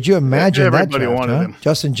 Yeah. Could you imagine everybody that draft, wanted him.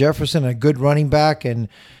 Justin Jefferson, a good running back, and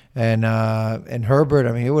Herbert.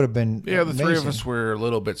 I mean, it would have been the amazing. three of us were a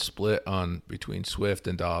little bit split between Swift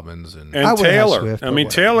and Dobbins and Taylor.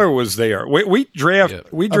 Swift, Taylor was there. We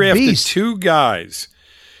drafted two guys,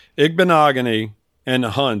 Igbenogany and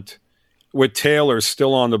Hunt, with Taylor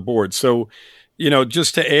still on the board. So,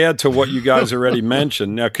 just to add to what you guys already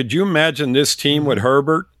mentioned, now could you imagine this team with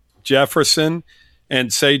Herbert, Jefferson,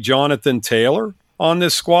 and say Jonathan Taylor on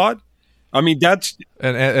this squad? I mean, that's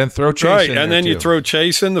and throw Chase right. in And there then you too. throw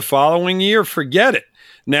Chase in the following year. Forget it.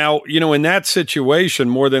 Now, in that situation,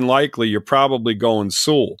 more than likely, you're probably going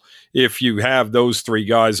Sewell if you have those three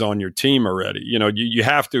guys on your team already. You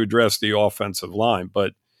have to address the offensive line.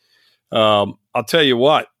 But I'll tell you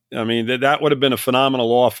what. I mean, that would have been a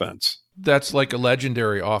phenomenal offense. That's like a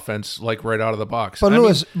legendary offense, like right out of the box. But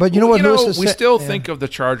Lewis, but you know what Lewis is we saying? still think of the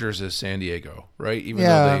Chargers as San Diego, right? Even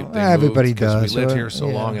Yeah, though they everybody moved because does. we lived here so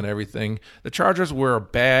Yeah. long and everything. The Chargers were a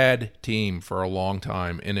bad team for a long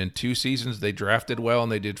time, and in 2 seasons they drafted well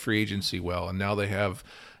and they did free agency well, and now they have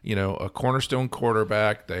a cornerstone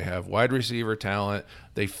quarterback. They have wide receiver talent.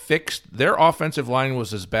 They fixed their offensive line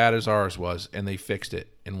was as bad as ours was, and they fixed it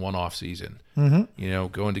in one off season. Mm-hmm.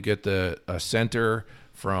 Going to get a center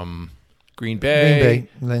from Green Bay,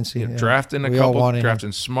 Lindsey, drafting We all wanted him.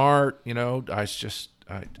 drafting smart. I'm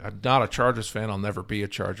not a Chargers fan. I'll never be a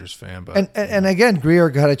Chargers fan. But And again, Greer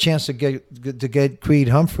got a chance to get Creed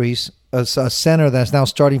Humphreys, a center that's now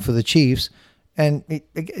starting for the Chiefs, and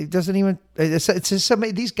it doesn't even. It's just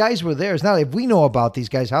these guys were there. It's not if we know about these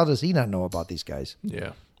guys. How does he not know about these guys?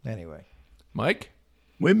 yeah, Anyway, Mike.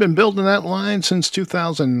 We've been building that line since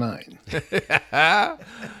 2009.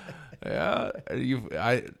 Yeah,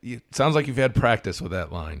 it sounds like you've had practice with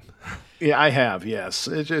that line. Yeah, I have. Yes,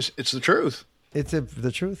 it's the truth. it's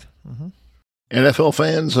the truth. NFL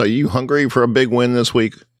fans, are you hungry for a big win this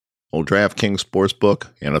week? Well, DraftKings Sportsbook,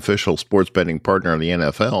 an official sports betting partner of the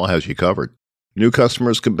NFL, has you covered. New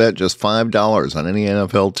customers can bet just $5 on any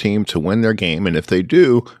NFL team to win their game, and if they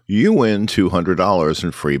do, you win $200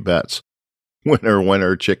 in free bets. Winner,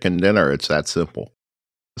 winner, chicken dinner. It's that simple.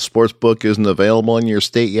 The sportsbook isn't available in your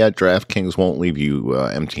state yet. DraftKings won't leave you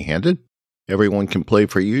empty-handed. Everyone can play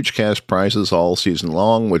for huge cash prizes all season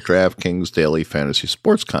long with DraftKings daily fantasy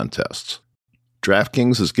sports contests.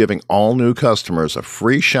 DraftKings is giving all new customers a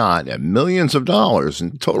free shot at millions of dollars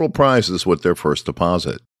in total prizes with their first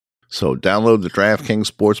deposit. So download the DraftKings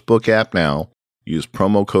Sportsbook app now, use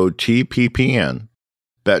promo code TPPN,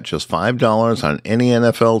 bet just $5 on any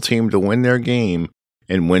NFL team to win their game,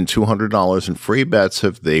 and win $200 in free bets.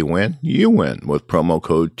 If they win, you win with promo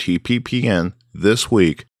code TPPN this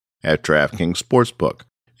week at DraftKings Sportsbook,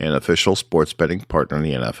 an official sports betting partner of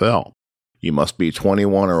the NFL. You must be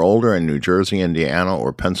 21 or older in New Jersey, Indiana,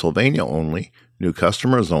 or Pennsylvania only. New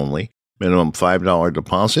customers only. Minimum $5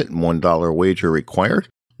 deposit and $1 wager required.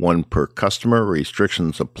 One per customer.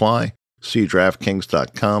 Restrictions apply. See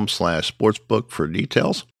DraftKings.com/sportsbook for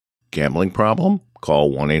details. Gambling problem?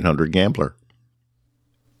 Call 1-800-GAMBLER.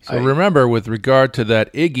 So remember, with regard to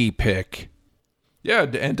that Iggy pick,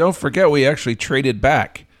 and don't forget we actually traded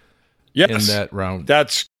back in that round.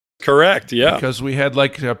 That's correct, yeah. Because we had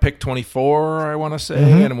like a pick 24, I want to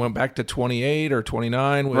say, and went back to 28 or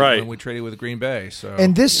 29 when we traded with Green Bay. So,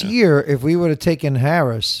 And this year, if we would have taken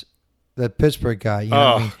Harris, that Pittsburgh guy,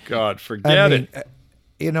 God, forget it.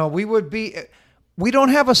 We would be. We don't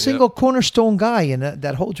have a single cornerstone guy in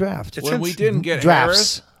that whole draft. when we didn't get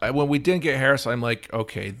drafts. Harris, I'm like,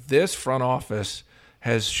 okay, this front office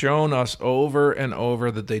has shown us over and over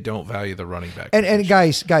that they don't value the running back. And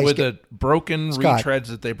guys, with the broken Scott. retreads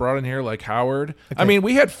that they brought in here, like Howard. Okay. I mean,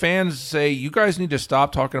 we had fans say, "You guys need to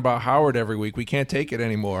stop talking about Howard every week. We can't take it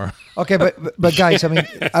anymore." Okay, but guys, I mean,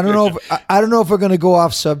 I don't know if we're going to go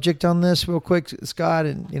off subject on this real quick, Scott,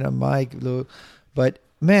 and Mike, Lou, but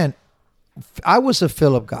man, I was a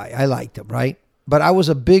Phillip guy. I liked him, right? But I was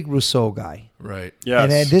a big Rousseau guy. Right.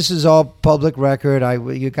 Yes. And this is all public record.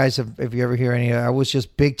 You guys have, if you ever hear any, I was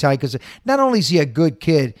just big time because not only is he a good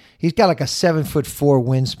kid, he's got like a 7'4"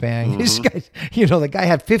 wingspan. This guy, the guy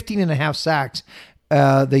had 15 and a half sacks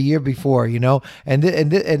the year before, and he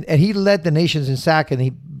led the nations in sack, and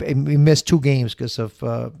he missed 2 games because of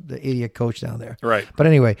the idiot coach down there. Right. But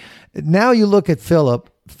anyway, now you look at Phillip.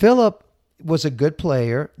 Phillip was a good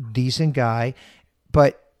player, decent guy,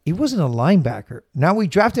 but he wasn't a linebacker. Now we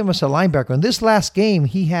drafted him as a linebacker. In this last game,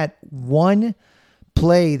 he had one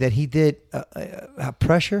play that he did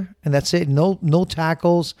pressure, and that's it. No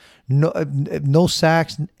tackles, no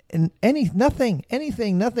sacks, and nothing.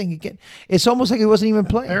 It's almost like he wasn't even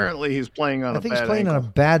playing. Apparently, he's playing on I a think bad he's playing ankle. on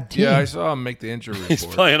a bad team. Yeah, I saw him make the injury report. He's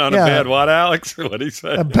playing on a bad what, Alex? What he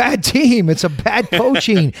said? A bad team. It's a bad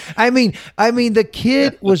coaching. I mean, the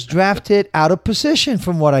kid was drafted out of position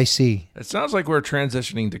from what I see. It sounds like we're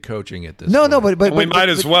transitioning to coaching at this No, point. but we might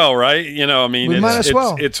as well, right? we might as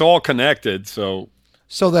well. It's all connected. So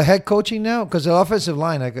the head coaching now, because the offensive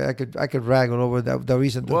line, I could rag all over the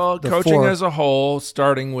reason. Well, the coaching four. as a whole,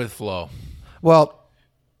 starting with Flo. Well,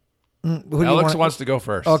 Who do you Alex want? wants to go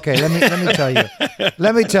first. Okay, let me tell you.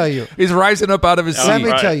 Let me tell you. He's rising up out of his seat. Let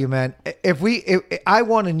me tell you, man. If I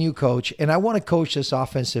want a new coach, and I want to coach this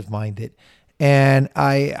offensive minded, and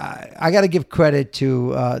I got to give credit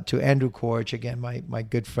to Andrew Korch, again, my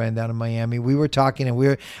good friend down in Miami. We were talking,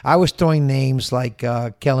 and I was throwing names like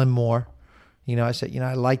Kellen Moore. I said,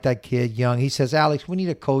 I like that kid, young. He says, Alex, we need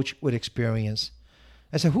a coach with experience.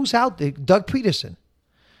 I said, who's out there? Doug Peterson.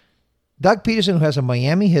 Doug Peterson, who has a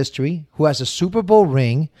Miami history, who has a Super Bowl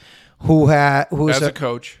ring, who as a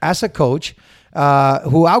coach, who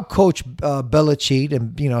outcoached Belichick,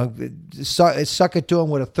 and suck it to him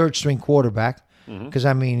with a third string quarterback. Because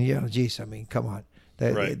come on,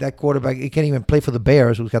 that quarterback, he can't even play for the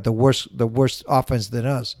Bears, who's got the worst offense than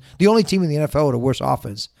us. The only team in the NFL with the worst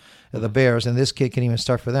offense. The Bears, and this kid can even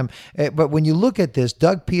start for them. But when you look at this,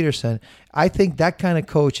 Doug Peterson, I think that kind of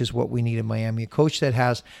coach is what we need in Miami. A coach that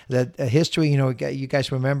has that history. You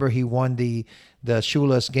guys remember he won the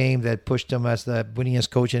Shula's game that pushed him as the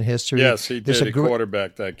winningest coach in history. Yes, he did. He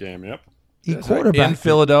quarterbacked that game. Yep. He quarterbacked in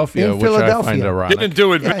Philadelphia, which I find ironic. Didn't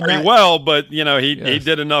do it very well, but he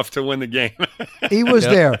did enough to win the game. He was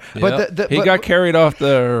there, but he got carried off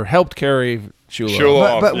helped carry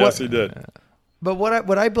Shula off. Yes, he did. But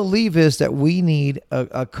what I believe is that we need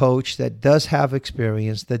a coach that does have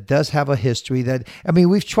experience, that does have a history.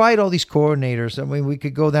 We've tried all these coordinators. We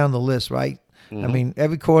could go down the list, right? Mm-hmm.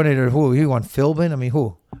 Every coordinator. Who you want? Philbin?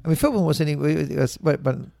 Who? Philbin wasn't.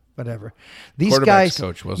 But whatever. These guys.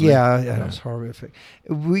 Coach, wasn't he? Yeah, it was horrific.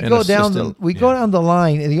 We go down the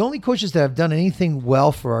line, and the only coaches that have done anything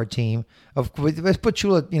well for our team. Let's put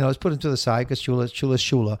Shula. Let's put him to the side because Shula's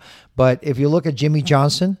Shula. But if you look at Jimmy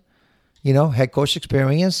Johnson. Head coach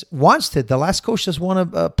experience. Wanstead, the last coach that's won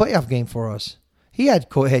a playoff game for us. He had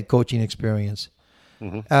head coaching experience.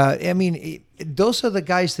 Mm-hmm. Those are the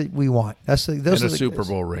guys that we want. Those are the Super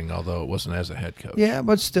Bowl ring, although it wasn't as a head coach. Yeah,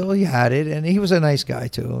 but still, he had it, and he was a nice guy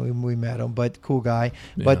too. We met him, but cool guy.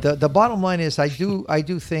 Yeah. But the bottom line is, I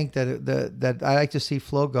do think that I like to see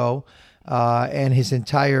Flo go. And his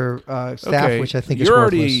entire staff, which I think is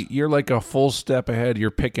worthless. You're like a full step ahead.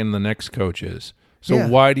 You're picking the next coaches. So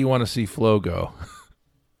why do you want to see Flo go?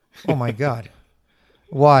 Oh, my God.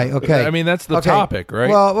 Why? Okay. That's the topic, right?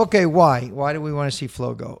 Well, okay, why? Why do we want to see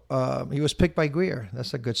Flo go? He was picked by Greer.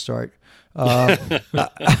 That's a good start. I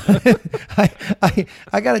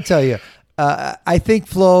got to tell you, I think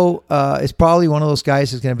Flo is probably one of those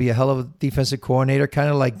guys who's going to be a hell of a defensive coordinator,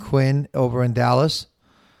 kind of like Quinn over in Dallas.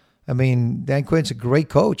 Dan Quinn's a great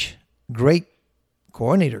coach, great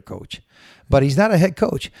coordinator coach. But he's not a head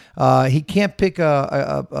coach. He can't pick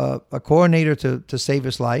a coordinator to save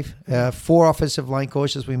his life. 4 offensive line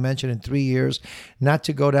coaches, we mentioned, in 3 years. Not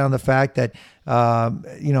to go down the fact that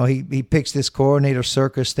he picks this coordinator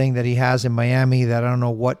circus thing that he has in Miami. That I don't know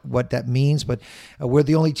what that means. But we're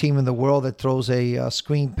the only team in the world that throws a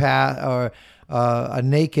screen pass or a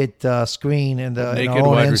naked screen in our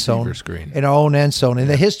own end zone. In our own end zone. In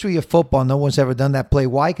the history of football, no one's ever done that play.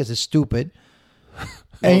 Why? Because it's stupid.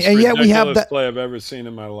 And yet we have that play I've ever seen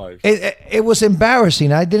in my life. It was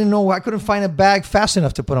embarrassing. I didn't know. I couldn't find a bag fast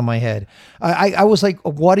enough to put on my head. I was like,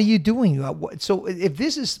 "What are you doing?" So if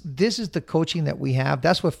this is the coaching that we have,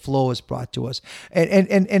 that's what Flo has brought to us.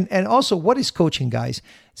 And also, what is coaching, guys?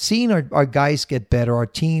 Seeing our guys get better, our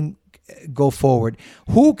team go forward.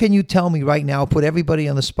 Who can you tell me right now? Put everybody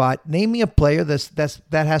on the spot. Name me a player that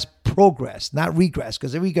has progressed, not regressed.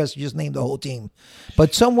 Because regress, you just name the whole team,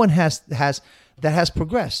 but someone has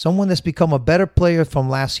progressed. Someone that's become a better player from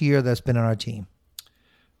last year that's been on our team.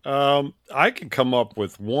 I can come up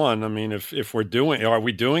with one. If we're doing, are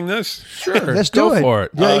we doing this? Sure, let's do it. For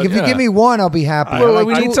it. Yeah, if you give me one, I'll be happy.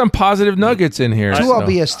 We need some positive nuggets in here. 2, I'll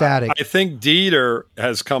be ecstatic. I think Dieter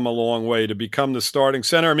has come a long way to become the starting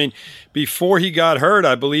center. Before he got hurt,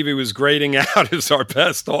 I believe he was grading out as our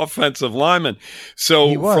best offensive lineman.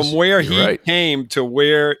 So from where he came to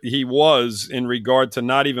where he was in regard to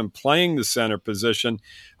not even playing the center position,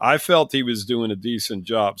 I felt he was doing a decent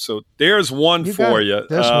job. So there's one for you.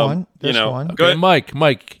 There's one. There's one. Okay,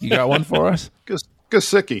 Mike, you got one for us?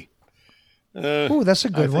 Gesicki. Oh, that's a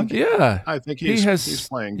good one. Yeah, I think he's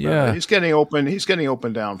playing better. Yeah. He's getting open. He's getting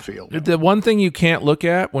open downfield. The one thing you can't look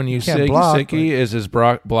at when you say Gesicki is his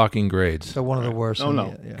blocking grades. So one of the worst.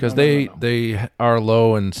 Because they are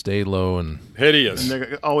low and stay low and hideous. And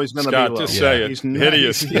they're always going to be low. Just say it. He's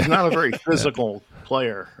hideous. He's not a very physical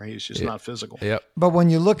player. He's just not physical. Yep. But when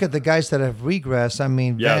you look at the guys that have regressed, I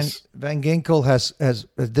mean, Yes. Van Ginkel has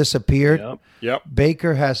disappeared. Yep.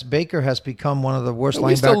 Baker has become one of the worst linebackers.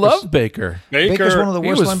 We still love Baker. Baker's one of the He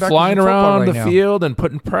worst was linebackers flying in football around right the now. field and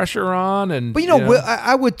putting pressure on. And But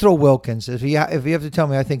I would throw Wilkins if you have to tell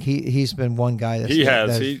me. I think he's been one guy that's He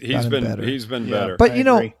has. that's He's gotten been better. he's been better. But I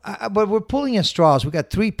agree. but we're pulling at straws. We got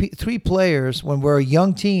three players. When we're a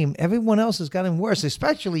young team, everyone else has gotten worse,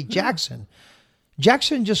 especially Jackson.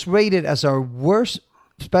 Jackson just rated as our worst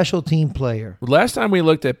special team player. last time we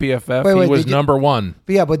looked at PFF, Wait, he was did you- number one.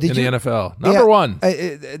 But yeah, but did in you the NFL? Number one.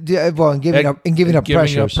 Well, and giving up Giving up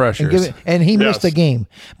pressures, pressures. and he missed Yes. the game.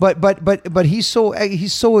 But he's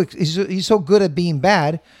so good at being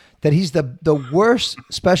bad that he's the worst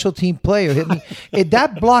special team player.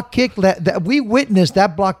 That block kick that we witnessed,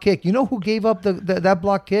 that block kick. You know who gave up that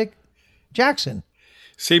block kick? Jackson.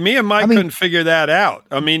 See, me and Mike couldn't figure that out.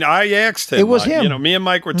 I mean, I asked him. It was Mike, him. You know, me and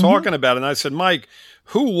Mike were talking about it, and I said, Mike,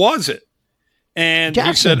 who was it? And he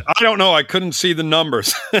Jackson. said, I don't know. I couldn't see the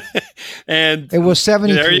numbers. And It was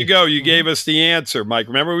 72. there you go. You gave us the answer, Mike.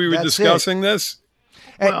 Remember we were That's discussing this?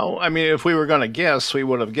 Well, I mean, if we were going to guess, we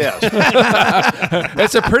would have guessed.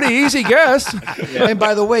 That's a pretty easy guess. And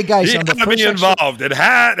by the way, guys, He on had the to be first extra,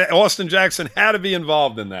 involved. Austin Jackson had to be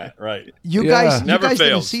involved in that, right? you Yeah. guys Never didn't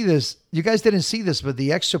fails. see this. You guys didn't see this, but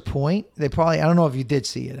the extra point, they probably, I don't know if you did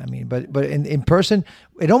see it. I mean, but in person,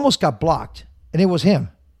 it almost got blocked, and it was him.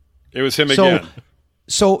 It was him So- again.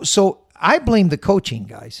 So I blame the coaching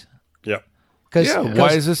guys. Yep.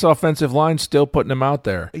 Why is this offensive line still putting him out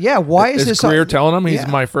there? Why is His this career telling him he's Yeah.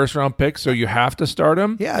 my first round pick, so you have to start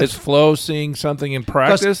him? Yeah. Is Flo seeing something in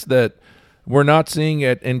practice that we're not seeing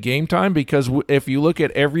in game time? Because if you look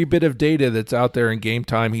at every bit of data that's out there in game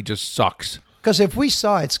time, he just sucks. Because if we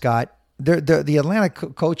saw it, Scott, the Atlanta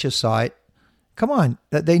coaches saw it. Come on,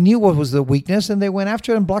 they knew what was the weakness, and they went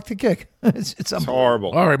after it and blocked the kick. It's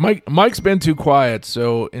Horrible. All right, Mike's been too quiet.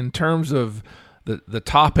 So in terms of the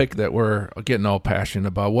topic that we're getting all passionate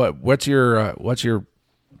about, what's your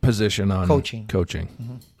position on Coaching.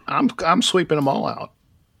 I'm sweeping them all out.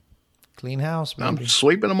 clean house, baby. I'm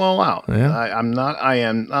sweeping them all out. Yeah. I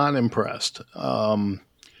am not impressed.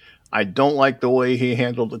 I don't like the way he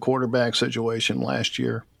handled the quarterback situation last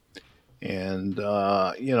year. And,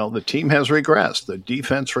 the team has regressed. The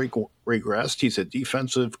defense regressed. He's a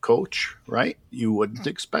defensive coach, right? You wouldn't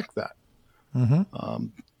expect that.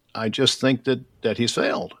 I just think that he's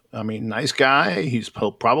failed. I mean, nice guy.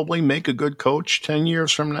 He'll probably make a good coach 10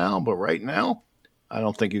 years from now. But right now, I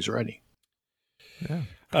don't think he's ready.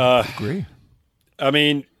 Agree. I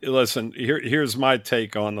mean, listen, here's my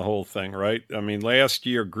take on the whole thing, right? I mean, last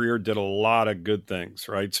year, Greer did a lot of good things,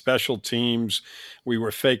 right? Special teams, we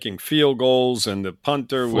were faking field goals, and the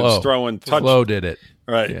punter was throwing touchdowns. Flo did it.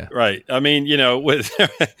 Right, Yeah. right. I mean, with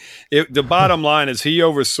the bottom line is he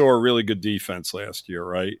oversaw a really good defense last year,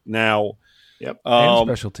 right? Now, Yep. And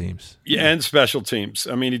special teams. Yeah, and special teams.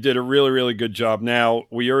 I mean, he did a really, really good job. Now,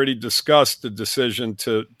 we already discussed the decision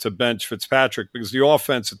to bench Fitzpatrick because the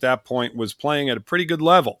offense at that point was playing at a pretty good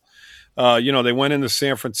level. They went into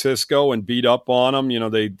San Francisco and beat up on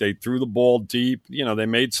them. They threw the ball deep. They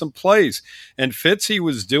made some plays. And Fitzy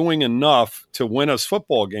was doing enough to win us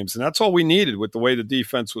football games, and that's all we needed with the way the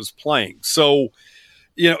defense was playing. So,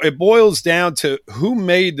 it boils down to who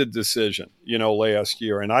made the decision, last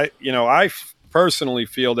year. And I personally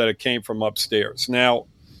feel that it came from upstairs. Now,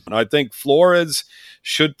 I think Flores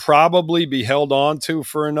should probably be held on to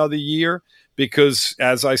for another year because,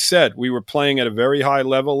 as I said, we were playing at a very high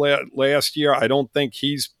level last year. I don't think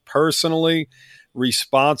he's personally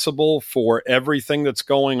responsible for everything that's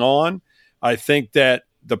going on. I think that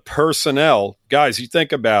the personnel, guys, you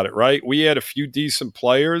think about it, right? We had a few decent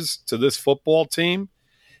players to this football team.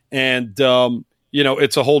 And,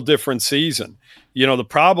 it's a whole different season. The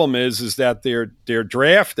problem is that their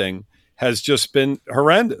drafting has just been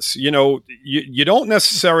horrendous. You don't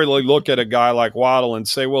necessarily look at a guy like Waddle and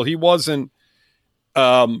say, well, he wasn't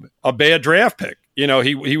a bad draft pick.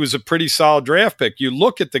 He was a pretty solid draft pick. You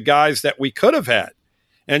look at the guys that we could have had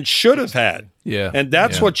and should have had. Yeah. And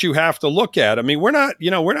that's what you have to look at. I mean, we're not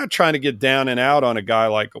trying to get down and out on a guy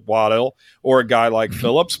like Waddle or a guy like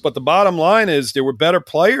Phillips, but the bottom line is there were better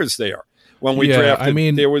players there. When we drafted, I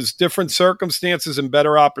mean, there was different circumstances and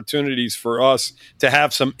better opportunities for us to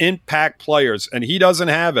have some impact players, and he doesn't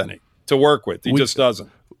have any to work with. He just doesn't.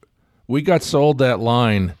 We got sold that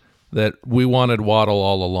line that we wanted Waddle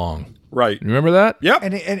all along. Right. Remember that? Yep.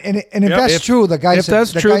 And if that's true, the guy's if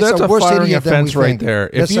that's the true, guy's that's a worse firing idiot than offense we right think. there.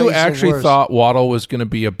 If That's why you he's the actually worst. thought Waddle was going to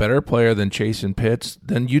be a better player than Chase and Pitts,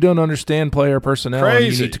 then you don't understand player personnel and you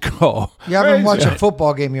Crazy. need to go. You haven't Crazy. watched a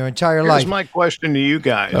football game your entire Here's life. my question to you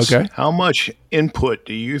guys. Okay. How much input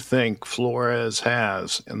do you think Flores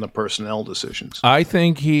has in the personnel decisions? I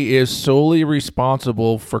think he is solely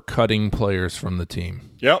responsible for cutting players from the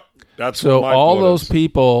team. Yep. That's So what my all thought those is.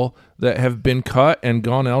 people that have been cut and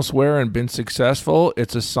gone elsewhere and been successful,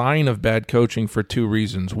 it's a sign of bad coaching for two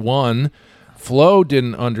reasons. One, Flo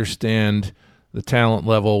didn't understand the talent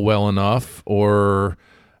level well enough or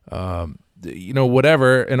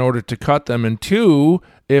whatever in order to cut them. And two,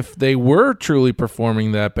 if they were truly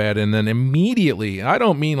performing that bad and then immediately, I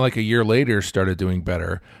don't mean like a year later started doing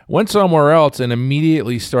better, went somewhere else and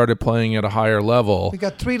immediately started playing at a higher level. We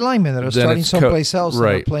got 3 linemen that are then starting it's someplace else and are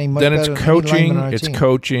right. playing much then better it's than any lineman coaching, on our it's team.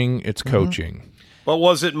 coaching, it's coaching. But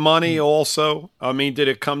was it money also? I mean, did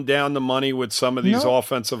it come down to money with some of these No.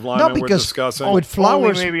 offensive linemen we're because discussing? with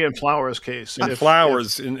Flowers, Only maybe in Flowers' case. in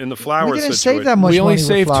Flowers, in the Flowers we didn't situation. save that much We only money with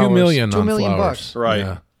saved $2 Flowers. million $2 on million Flowers. bucks. Right.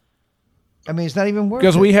 Yeah. I mean, it's not even worth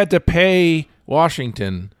Because it. we had to pay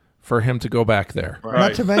Washington for him to go back there. Right.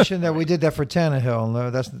 Not to mention that we did that for Tannehill.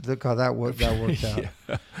 No, look how that worked out.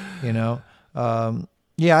 You know,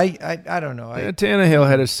 I don't know. Tannehill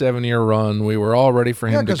had a 7-year run. We were all ready for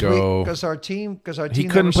him to go. Because our team, He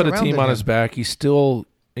couldn't put a team on his back. He's still,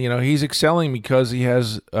 he's excelling because he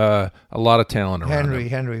has a lot of talent around him.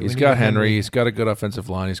 Henry. He's We got need Henry. Henry. He's got a good offensive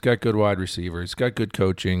line. He's got good wide receiver. He's got good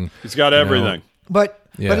coaching. He's got everything. But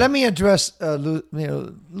Yeah. let me address Lou.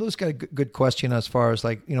 Lou's got a good question as far as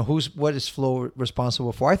what is Flo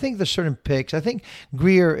responsible for. I think there's certain picks. I think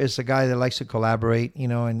Greer is the guy that likes to collaborate,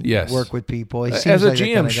 and Yes. work with people. He As seems a like that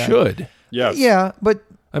GM kind of guy. should. Yes. Yeah, but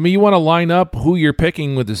I mean, you want to line up who you're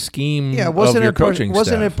picking with the scheme wasn't of your it coaching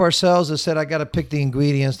wasn't staff. it Parcells that said I got to pick the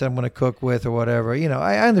ingredients that I'm going to cook with or whatever?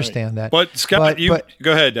 I understand that. But Scott, but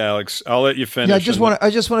go ahead, Alex. I'll let you finish. Yeah, I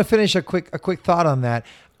just want to finish a quick thought on that.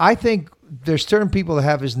 I think there's certain people that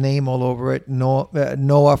have his name all over it.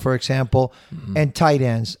 Noah, for example, and tight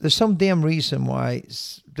ends. There's some damn reason why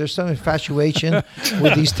there's some infatuation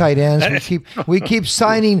with these tight ends. We keep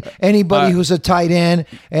signing anybody who's a tight end,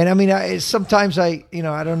 and I mean, sometimes I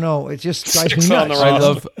don't know. It just drives me on the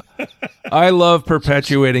nuts. I love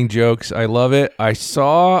perpetuating jokes. I love it. I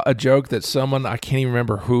saw a joke that someone, I can't even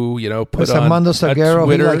remember who, put It's on Armando Salguero. He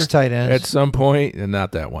Twitter likes tight ends. at some point, and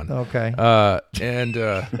not that one. Okay. And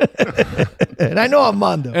And I know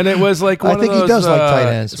Armando. and it was like one I think of those he does like tight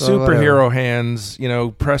ends, but superhero hands,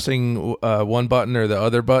 pressing one button or the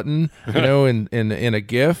other button, in a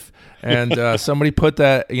GIF. And somebody put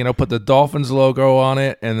that, put the Dolphins logo on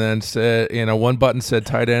it, and then said, one button said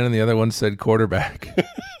tight end and the other one said quarterback.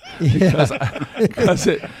 Because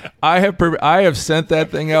I have sent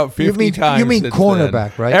that thing out 50 times. You mean since cornerback,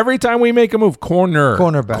 then. right? Every time we make a move, cornerback.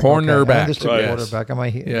 Okay. I understood Right. quarterback. Am I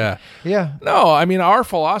here? Yeah. Yeah. No, I mean, our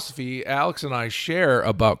philosophy, Alex and I share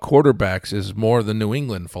about quarterbacks is more the New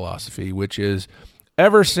England philosophy, which is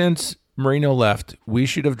ever since Marino left, we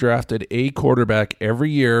should have drafted a quarterback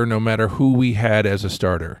every year, no matter who we had as a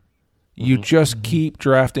starter. You just keep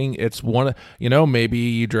drafting. It's one, maybe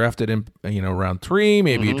you drafted in, round 3,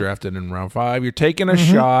 maybe you drafted in round 5. You're taking a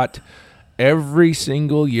shot every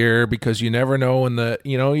single year because you never know when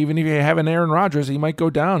even if you have an Aaron Rodgers, he might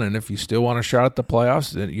go down. And if you still want a shot at the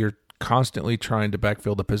playoffs, then you're constantly trying to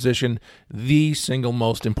backfill the position, the single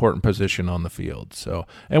most important position on the field. So,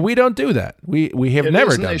 and we don't do that. We have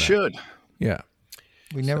never done that. They should. Yeah.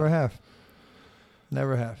 We never have.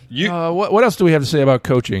 Never have. What else do we have to say about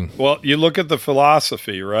coaching? Well, you look at the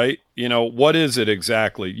philosophy, right? What is it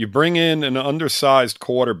exactly? You bring in an undersized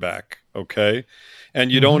quarterback, okay, and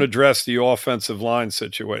you don't address the offensive line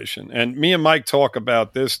situation. And me and Mike talk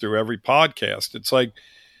about this through every podcast. It's like,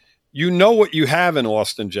 what you have in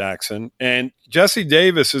Austin Jackson, and Jesse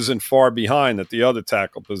Davis isn't far behind at the other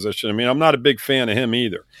tackle position. I mean, I'm not a big fan of him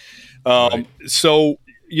either. Right. So,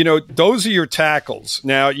 those are your tackles.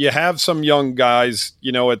 Now you have some young guys,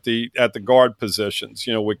 at the guard positions,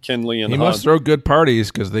 with Kinley and He Hunt. must throw good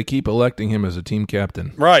parties because they keep electing him as a team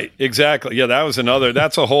captain. Right, exactly. Yeah,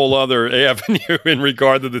 that's a whole other avenue in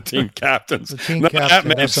regard to the team captains. The team That captain,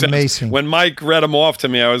 made that's sense. amazing. When Mike read them off to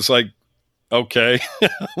me, I was like, okay.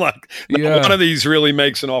 Yeah. One of these really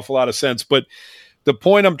makes an awful lot of sense. But the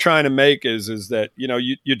point I'm trying to make is that,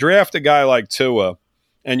 you draft a guy like Tua,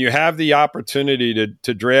 and you have the opportunity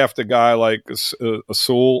to draft a guy like a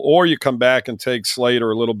Sewell, or you come back and take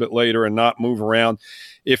Slater a little bit later and not move around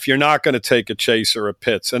if you're not going to take a Chase or a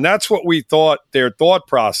Pitts. And that's what we thought their thought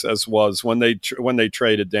process was when they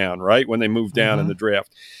traded down, right? When they moved down in the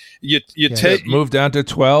draft. you take move down to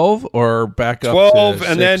 12 or back up 12 to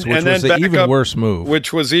and 6, then which was the back even up, worse move.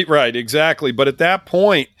 Which was right, exactly. But at that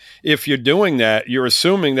point, if you're doing that, you're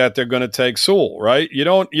assuming that they're going to take Sewell, right? You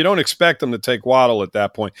don't expect them to take Waddle at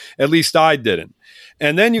that point. At least I didn't.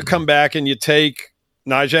 And then you come back and you take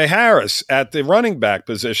Najee Harris at the running back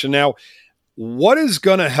position. Now, what is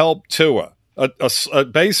going to help Tua?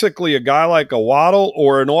 Basically a guy like a Waddle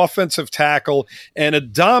or an offensive tackle and a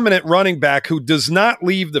dominant running back who does not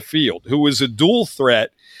leave the field, who is a dual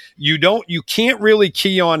threat. You can't really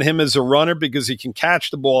key on him as a runner because he can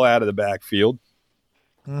catch the ball out of the backfield.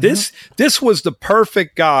 Mm-hmm. This was the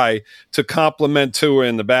perfect guy to complement Tua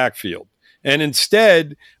in the backfield. And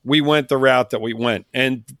instead, we went the route that we went.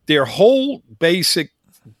 And their whole basic,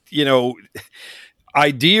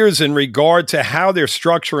 ideas in regard to how they're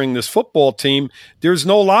structuring this football team, there's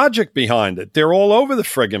no logic behind it. They're all over the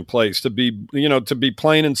friggin' place, to be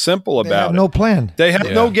plain and simple about it. They have no plan. They have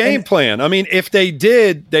no game plan. I mean, if they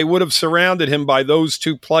did, they would have surrounded him by those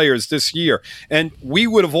two players this year, and we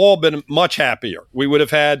would have all been much happier. We would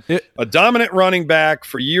have had a dominant running back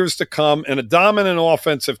for years to come and a dominant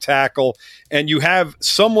offensive tackle, and you have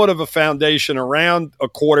somewhat of a foundation around a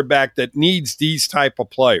quarterback that needs these type of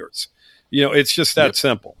players. It's just that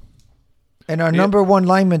simple. And our number one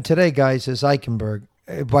lineman today, guys, is Eichenberg.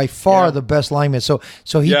 By far the best lineman. So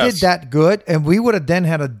he did that good, and we would have then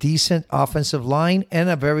had a decent offensive line and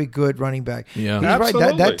a very good running back. Yeah, he's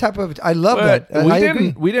right. That type of I love that. I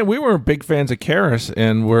agree. We were big fans of Karras,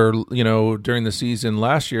 and we're during the season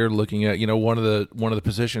last year looking at one of the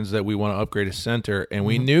positions that we want to upgrade is center, and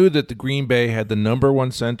we knew that the Green Bay had the number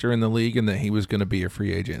one center in the league, and that he was going to be a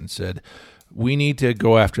free agent. And said, we need to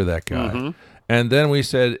go after that guy. Mm-hmm. And then we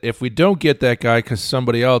said, if we don't get that guy because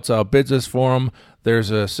somebody else outbids us for him, there's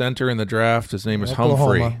a center in the draft. His name is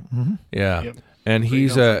Humphrey. Mm-hmm. Yeah, and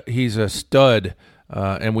he's a stud.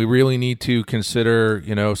 And we really need to consider,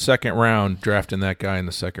 second round, drafting that guy in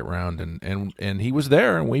the second round. And he was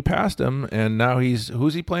there, and we passed him. And now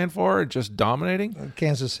who's he playing for? Just dominating?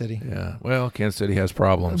 Kansas City. Yeah. Well, Kansas City has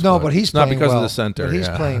problems. No, but he's not playing because well. of the center. But he's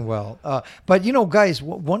playing well. But guys,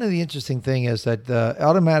 one of the interesting thing is that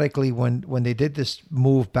automatically when they did this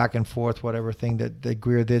move back and forth, whatever thing that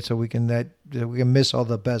Greer did, so we can miss all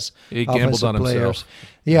the best offensive players. Himself.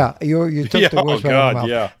 Yeah, you took the words right out of my mouth.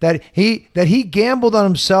 Yeah. That he gambled on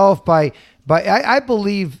himself by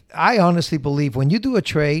I honestly believe when you do a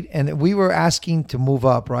trade, and we were asking to move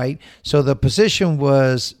up, right? So the position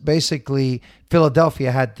was basically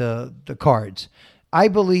Philadelphia had the cards. I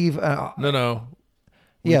believe. No.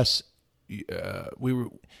 Yes. We were.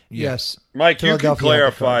 Yes. Mike, you can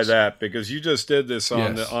clarify that because you just did this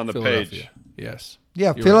on the page. Yes.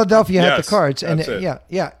 Yeah, Philadelphia had the cards, and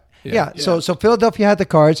Yeah. So Philadelphia had the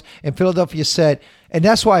cards, and Philadelphia said, and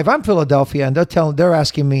that's why if I'm Philadelphia and they're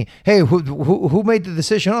asking me, hey, who made the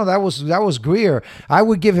decision? Oh, that was Greer. I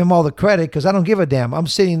would give him all the credit because I don't give a damn. I'm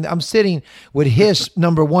sitting with his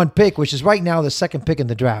number one pick, which is right now the second pick in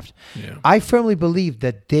the draft. Yeah. I firmly believe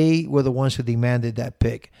that they were the ones who demanded that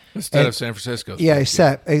pick instead of San Francisco. Yeah,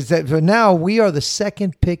 except for now we are the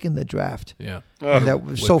second pick in the draft. Yeah,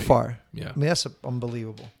 so far. Yeah, I mean that's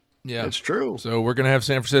unbelievable. Yeah, it's true. So we're gonna have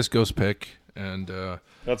San Francisco's pick, and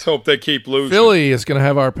let's hope they keep losing. Philly is gonna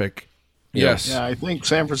have our pick. Yes. Yeah, I think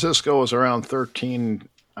San Francisco is around 13,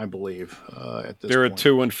 I believe. At this They're point. at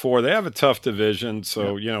 2 and 4. They have a tough division,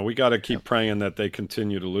 so we got to keep praying that they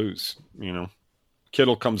continue to lose.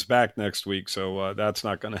 Kittle comes back next week, so that's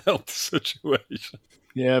not going to help the situation.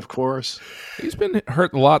 Yeah, of course. He's been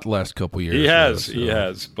hurt a lot the last couple of years. He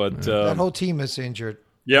has. But that whole team is injured.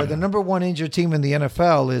 Yeah, the number one injured team in the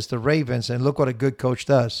NFL is the Ravens, and look what a good coach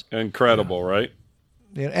does. Incredible, right?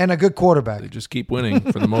 And a good quarterback. They just keep winning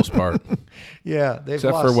for the most part. Yeah, they've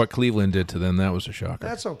except lost. for what Cleveland did to them. That was a shocker.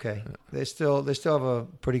 That's okay. They still have a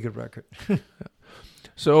pretty good record.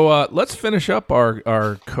 So let's finish up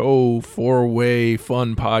our four-way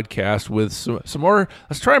fun podcast with some more.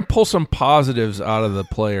 Let's try and pull some positives out of the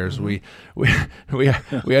players. We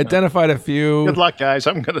identified a few. Good luck, guys.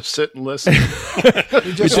 I'm going to sit and listen.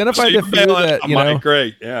 We identified a few that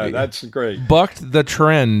great. Yeah, that's great. Bucked the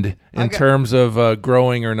trend in terms of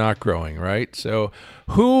growing or not growing. Right. So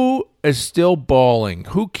who is still balling?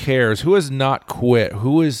 Who cares? Who has not quit?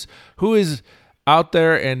 Who is out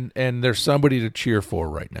there and there's somebody to cheer for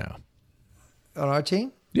right now on our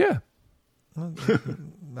team? Yeah,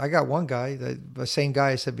 I got one guy, the same guy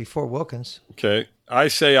I said before, Wilkins. Okay, I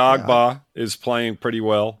say Agba is playing pretty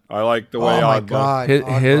well. I like the way Agba. God.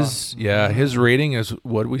 His rating is,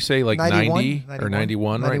 what do we say, like 90 or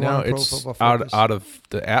 91 right now? It's out of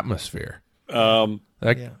the atmosphere. I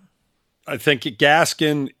think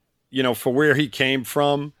Gaskin, for where he came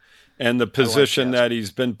from, and the position that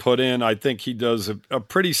he's been put in, I think he does a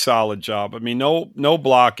pretty solid job. I mean, no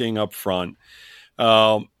blocking up front.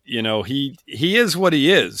 He is what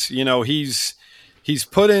he is. He's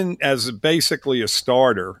put in as basically a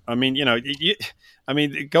starter. I mean,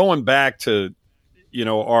 going back to,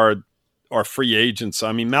 our free agents.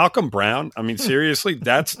 I mean, Malcolm Brown. I mean, seriously,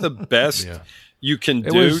 that's the best you can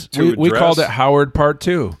do to address. We called it Howard Part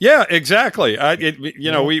 2. Yeah, exactly.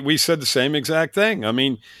 We said the same exact thing. I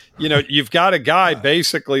mean, you've got a guy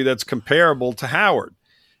basically that's comparable to Howard.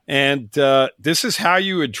 And this is how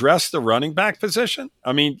you address the running back position.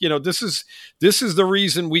 I mean, this is the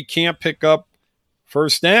reason we can't pick up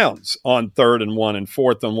first downs on 3rd and 1 and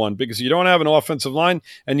 4th and 1, because you don't have an offensive line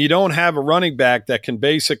and you don't have a running back that can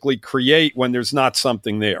basically create when there's not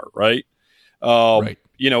something there, right? Right.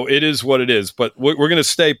 It is what it is, but we're going to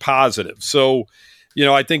stay positive. So,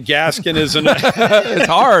 I think Gaskin is it's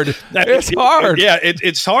hard. It's hard. Yeah,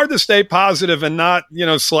 it's hard to stay positive and not,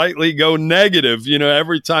 slightly go negative,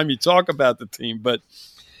 every time you talk about the team. But,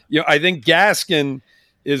 I think Gaskin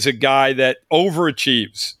is a guy that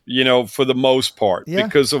overachieves, for the most part,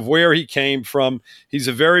 because of where he came from. He's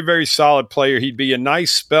a very, very solid player. He'd be a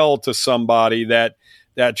nice spell to somebody that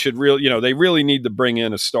should really, they really need to bring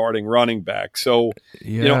in a starting running back. So,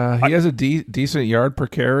 he has a decent yard per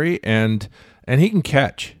carry, and he can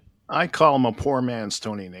catch. I call him a poor man's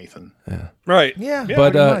Tony Nathan. Yeah. Right. Yeah.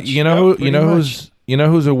 But who's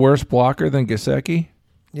a worse blocker than Gesicki?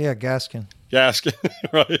 Yeah, Gaskin.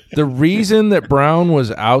 Right. The reason that Brown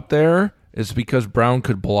was out there is because Brown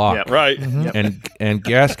could block. Yeah, right. Mm-hmm. And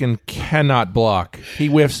Gaskin cannot block. He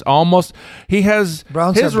whiffs almost. His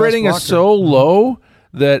rating is so low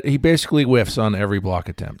that he basically whiffs on every block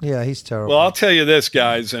attempt. Yeah, he's terrible. Well, I'll tell you this,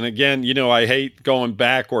 guys, and again, I hate going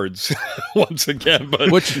backwards once again,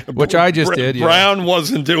 but which I just did. Brown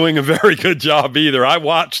wasn't doing a very good job either. I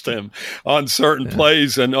watched him on certain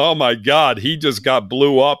plays, and oh my God, he just got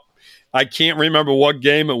blew up. I can't remember what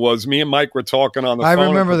game it was. Me and Mike were talking on the phone. I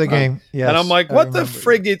remember the game. Yes, and I'm like, what the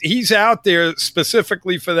frig? He's out there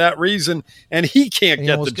specifically for that reason, and he can't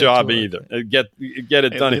get the job either. Get it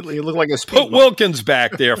done. He looked like a speed Put Wilkins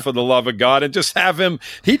back there for the love of God, and just have him.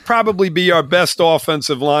 He'd probably be our best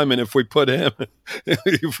offensive lineman if we put him.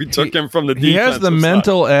 If we took him from the defense. He has the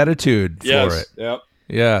mental attitude for it. Yep.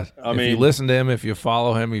 Yeah. I mean, mean, if you listen to him, if you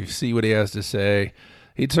follow him, you see what he has to say.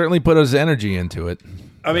 He'd certainly put his energy into it.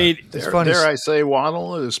 I mean, dare I say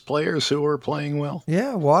Waddle is players who are playing well?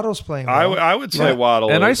 Yeah, Waddle's playing well. I would say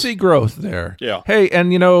Waddle. And I see growth there. Yeah. Hey,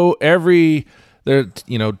 and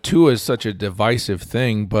Tua is such a divisive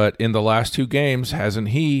thing, but in the last 2 games, hasn't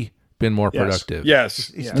he been more productive?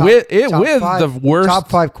 Yes. With the worst top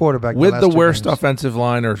 5 quarterback with the worst games. offensive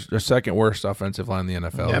line or second worst offensive line in the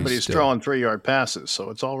NFL. Yeah, but he's throwing 3-yard passes,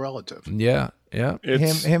 so it's all relative. Yeah.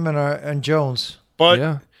 Him and Jones. But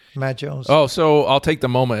yeah. Matt Jones. Oh, so I'll take the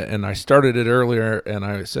moment, and I started it earlier, and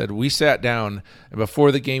I said, we sat down, and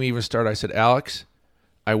before the game even started, I said, Alex,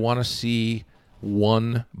 I want to see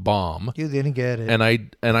one bomb. You didn't get it. And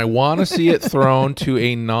I want to see it thrown to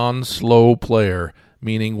a non-slow player,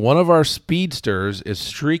 meaning one of our speedsters is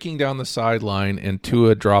streaking down the sideline, and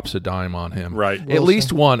Tua drops a dime on him. Right. Wilson. At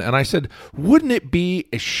least one. And I said, wouldn't it be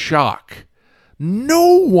a shock?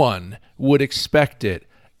 No one would expect it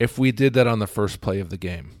if we did that on the first play of the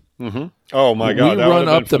game. Mm-hmm. Oh, my God. We run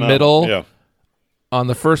up the middle on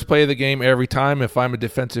the first play of the game every time. If I'm a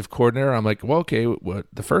defensive coordinator, I'm like, well, okay,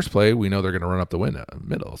 the first play, we know they're going to run up the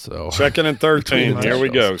middle. So 2nd and 13. Here we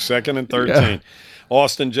go. 2nd and 13. Yeah.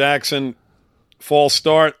 Austin Jackson, false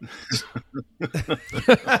start.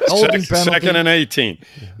 Holding penalty. 2nd and 18.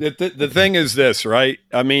 The thing is this, right?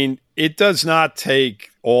 I mean, it does not take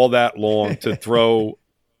all that long to throw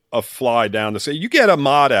a fly down the side. You get a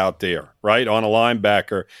mod out there, right, on a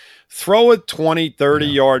linebacker, throw a 20,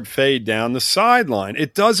 30-yard fade down the sideline.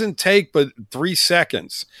 It doesn't take but 3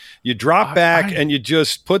 seconds. You drop back and you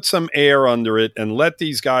just put some air under it and let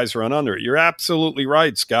these guys run under it. You're absolutely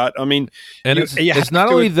right, Scott. I mean, and it's not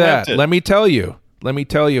only that. Let me tell you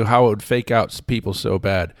how it would fake out people so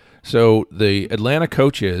bad. So the Atlanta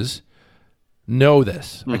coaches know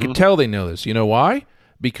this. Mm-hmm. I could tell they know this. You know why?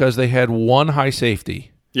 Because they had one high safety.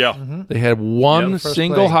 Yeah. Mm-hmm. They had one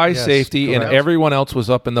single high safety, correct. And everyone else was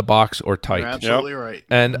up in the box or tight. You're absolutely right.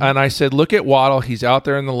 And I said, look at Waddle. He's out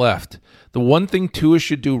there on the left. The one thing Tua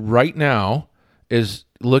should do right now is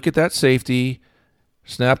look at that safety,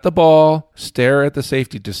 snap the ball, stare at the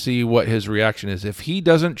safety to see what his reaction is. If he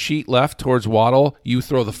doesn't cheat left towards Waddle, you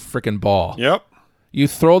throw the freaking ball. Yep. you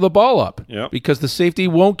throw the ball up Yep. because the safety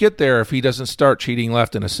won't get there if he doesn't start cheating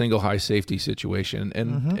left in a single high safety situation.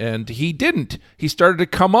 And he didn't. He started to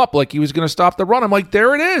come up like he was going to stop the run. I'm like,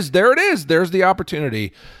 there it is. There's the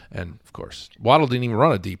opportunity. And, of course, Waddle didn't even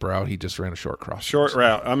run a deep route. He just ran a short cross. Short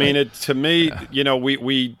route. I mean, to me,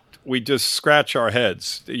 we just scratch our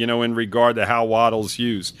heads, in regard to how Waddle's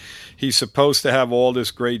used. He's supposed to have all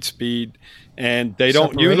this great speed, and they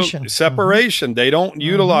don't utilize separation. They don't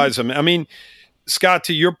utilize him. I mean, Scott,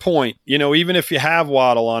 to your point, even if you have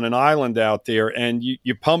Waddle on an island out there and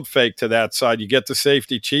you pump fake to that side, you get the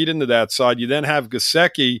safety cheat into that side, you then have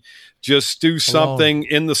Gesicki just do something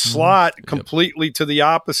in the slot completely to the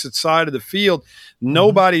opposite side of the field.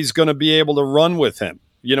 Nobody's going to be able to run with him,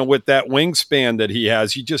 with that wingspan that he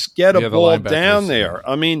has. You just get a ball down there.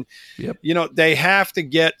 I mean, they have to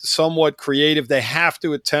get somewhat creative. They have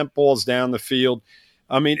to attempt balls down the field.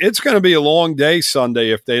 I mean, it's going to be a long day Sunday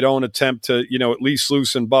if they don't attempt to, at least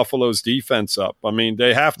loosen Buffalo's defense up. I mean,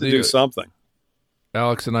 they have to do something.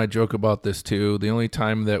 Alex and I joke about this too. The only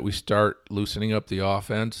time that we start loosening up the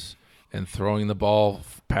offense and throwing the ball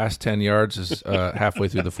past 10 yards is halfway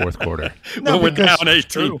through the fourth quarter. We're down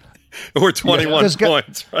 18. Or 21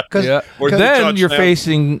 points. Right? Then you're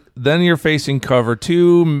facing cover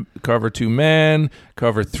two man,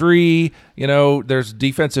 cover three. There's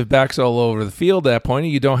defensive backs all over the field at that point,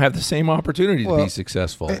 and you don't have the same opportunity to be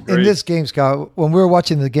successful. In this game, Scott, when we were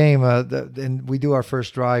watching the game, and we do our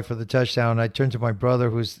first drive for the touchdown, I turned to my brother,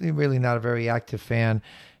 who's really not a very active fan,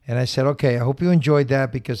 and I said, okay, I hope you enjoyed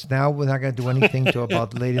that because now we're not going to do anything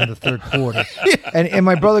about late in the third quarter. And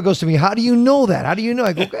my brother goes to me, how do you know that? How do you know?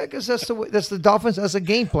 I go, because that's the Dolphins, that's a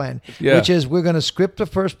game plan, which is we're going to script the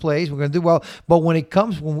first plays. We're going to do well. But when it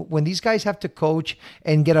comes, when these guys have to coach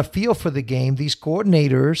and get a feel for the game, these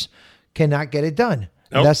coordinators cannot get it done.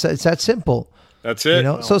 Nope. It's that simple. That's it.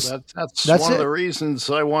 That's one of the reasons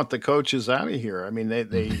I want the coaches out of here. I mean,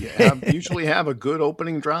 they usually have a good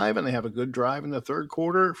opening drive, and they have a good drive in the third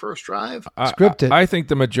quarter, first drive. Scripted. I think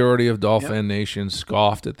the majority of Dolphin Nation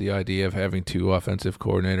scoffed at the idea of having two offensive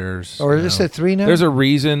coordinators. Or is it three now? There's a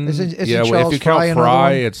reason. Isn't if you count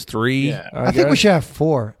Fry, it's three. Yeah. I think we should have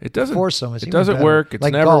four. It doesn't. Foursome. It doesn't work. It's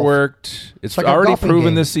never worked. It's already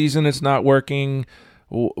proven this season it's not working.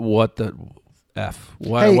 What the F?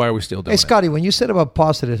 Why are we still doing it? Hey, Scotty, when you said about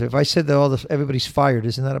positive, if I said that everybody's fired,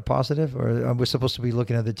 isn't that a positive? Or are we supposed to be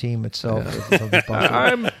looking at the team itself?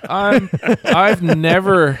 I've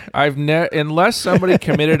never, unless somebody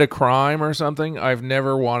committed a crime or something, I've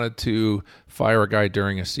never wanted to fire a guy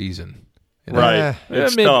during a season. Right.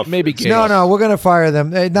 It's tough. Maybe No, we're going to fire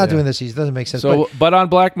them. Not doing this season. Doesn't make sense. So, but on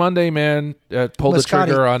Black Monday, man, pull the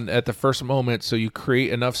trigger at the first moment so you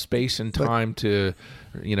create enough space and time to,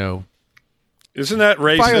 Isn't that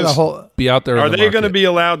racist? Be out there. Are they going to be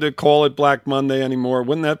allowed to call it Black Monday anymore?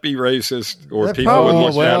 Wouldn't that be racist? Or people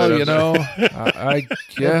would look at it? I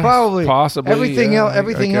guess probably possibly.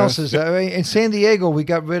 Everything else is. In San Diego, we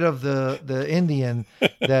got rid of the Indian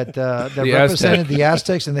that represented the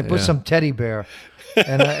Aztecs, and they put some teddy bear.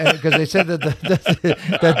 And because they said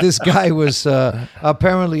that this guy was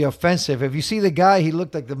apparently offensive. If you see the guy, he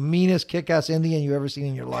looked like the meanest kick-ass Indian you ever seen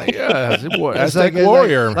in your life. Yeah, Aztec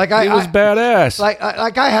warrior. He was badass.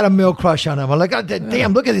 Like I had a male crush on him. I'm like, oh,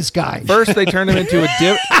 damn, look at this guy. First they turned him into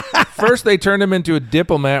a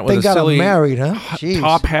diplomat with a silly married, huh?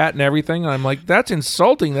 top hat and everything. And I'm like, that's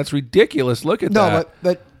insulting. That's ridiculous. Look at that.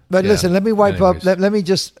 But listen, let me wipe up. Let me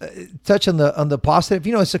just touch on the positive.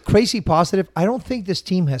 It's a crazy positive. I don't think this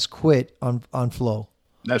team has quit on flow.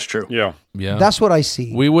 That's true. Yeah. That's what I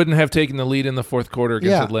see. We wouldn't have taken the lead in the fourth quarter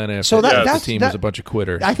against Atlanta if the team was a bunch of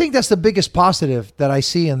quitters. I think that's the biggest positive that I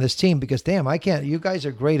see in this team because, damn, I can't. You guys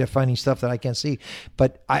are great at finding stuff that I can't see.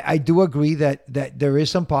 But I do agree that there is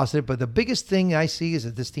some positive. But the biggest thing I see is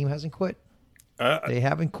that this team hasn't quit. They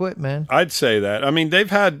haven't quit, man. I'd say that. I mean, they've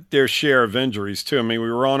had their share of injuries, too. I mean,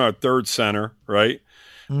 we were on our third center, right,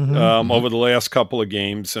 over the last couple of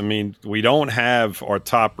games. I mean, we don't have our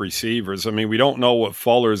top receivers. I mean, we don't know what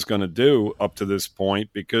Fuller's going to do up to this point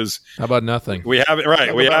because – How about nothing? We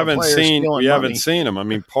haven't seen him. I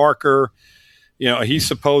mean, Parker – he's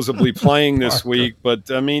supposedly playing this week, but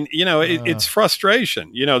I mean, it's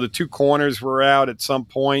frustration. The two corners were out at some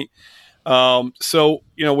point. So,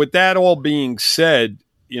 with that all being said,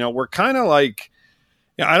 we're kind of like,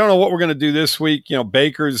 I don't know what we're going to do this week.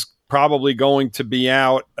 Baker's probably going to be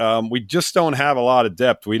out. We just don't have a lot of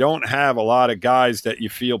depth. We don't have a lot of guys that you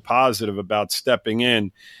feel positive about stepping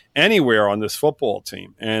in anywhere on this football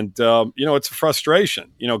team. And, it's a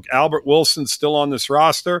frustration. Albert Wilson's still on this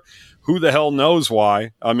roster. Who the hell knows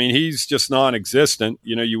why? I mean, he's just non-existent.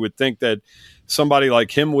 You would think that somebody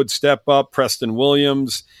like him would step up, Preston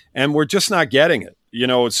Williams, and we're just not getting it.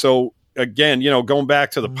 So again, going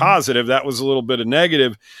back to the positive, that was a little bit of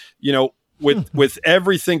negative, with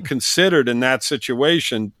everything considered in that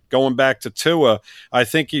situation, going back to Tua, I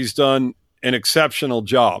think he's done an exceptional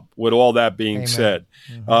job with all that being said.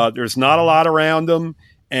 There's not a lot around him.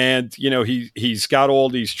 And, he's got all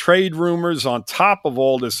these trade rumors on top of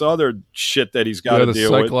all this other shit that he's got to deal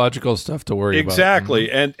with. Psychological stuff to worry about. Exactly.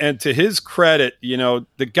 And to his credit,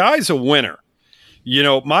 the guy's a winner.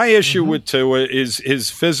 My issue with Tua is his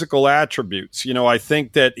physical attributes. I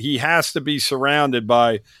think that he has to be surrounded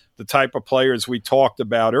by the type of players we talked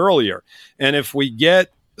about earlier. And if we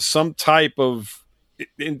get some type of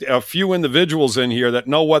a few individuals in here that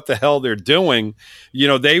know what the hell they're doing,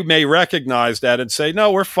 they may recognize that and say,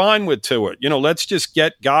 no, we're fine with Tua. Let's just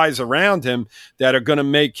get guys around him that are going to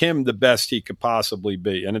make him the best he could possibly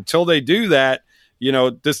be. And until they do that,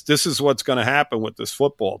 this is what's going to happen with this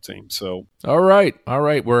football team. So, all right.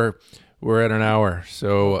 We're at an hour.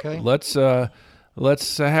 So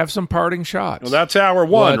let's have some parting shots. Well, that's hour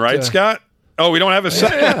one, right, Scott? Oh, we don't have a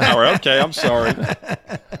second hour. Okay, I'm sorry.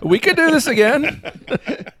 We could do this again.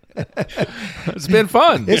 It's been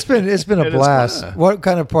fun. It's been a blast. What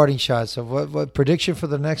kind of parting shots? So what prediction for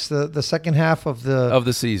the second half of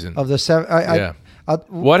the season of the seven?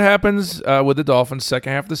 What happens with the Dolphins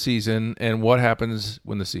second half of the season, and what happens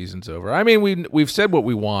when the season's over? I mean, we've said what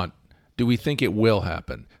we want. Do we think it will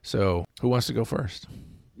happen? So, who wants to go first?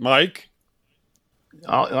 Mike?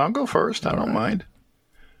 I'll go first. I don't mind.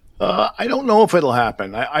 I don't know if it'll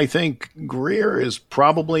happen. I think Greer is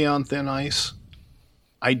probably on thin ice.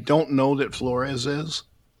 I don't know that Flores is.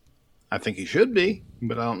 I think he should be,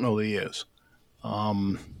 but I don't know that he is.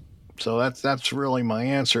 So that's really my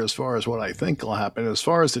answer as far as what I think will happen. As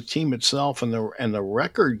far as the team itself and the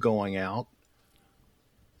record going out,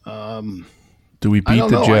 do we beat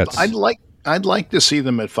the Jets? I'd like to see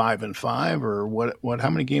them at 5-5 or what?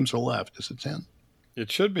 How many games are left? Is it 10? It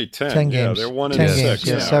should be 10. 10 games. Yeah, they're 1-6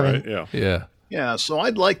 now, 7. right? Yeah. Yeah, so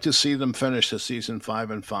I'd like to see them finish the season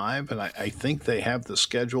 5-5, and I think they have the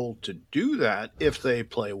schedule to do that if they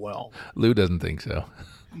play well. Lou doesn't think so.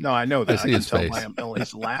 No, I know that. I see his face.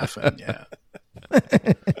 He's laughing. Yeah,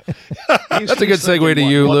 That's a good segue to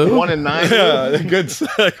you, Lou. 1-9. Yeah, good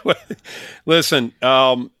segue. Listen,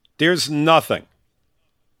 there's nothing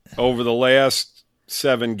over the last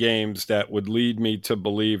 7 games that would lead me to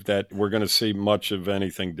believe that we're going to see much of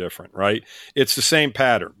anything different, right? It's the same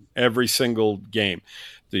pattern every single game.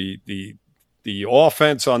 The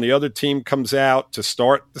offense on the other team comes out to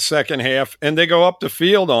start the second half, and they go up the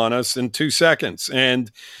field on us in 2 seconds.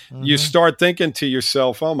 And you start thinking to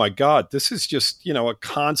yourself, oh, my God, this is just, a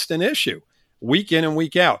constant issue week in and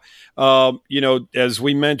week out. As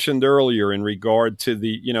we mentioned earlier in regard to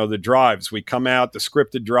the drives, we come out, the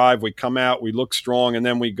scripted drive, we come out, we look strong, and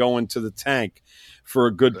then we go into the tank for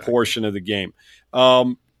a good portion of the game.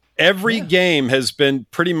 Every game has been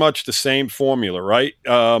pretty much the same formula, right?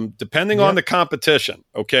 Depending on the competition.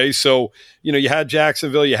 Okay. So, you had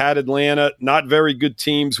Jacksonville, you had Atlanta, not very good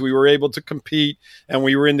teams. We were able to compete and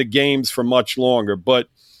we were in the games for much longer. But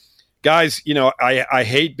guys, I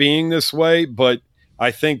hate being this way, but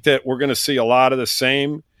I think that we're going to see a lot of the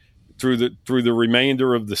same through the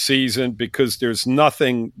remainder of the season because there's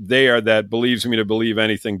nothing there that believes me to believe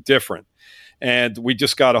anything different. And we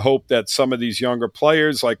just got to hope that some of these younger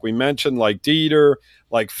players, like we mentioned, like Dieter,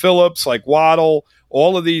 like Phillips, like Waddle,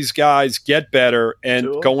 all of these guys get better.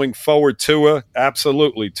 And going forward, Tua,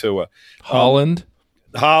 absolutely Tua. Holland,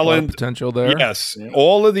 potential there. Yes. Yeah.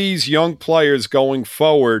 All of these young players going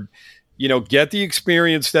forward, get the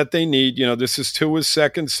experience that they need. This is Tua's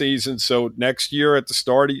second season. So next year at the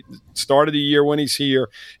start of the year when he's here,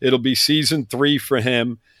 it'll be season 3 for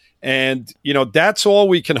him. And, that's all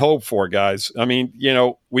we can hope for, guys. I mean,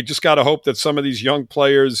 we just got to hope that some of these young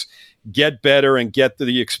players get better and get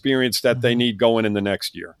the experience that they need going in the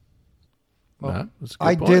next year. Well,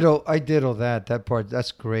 I ditto that part.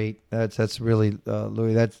 That's great. That's really,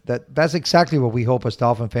 Louis, that's exactly what we hope as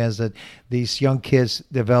Dolphin fans, that these young kids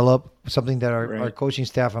develop something that our coaching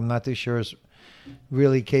staff, I'm not too sure, is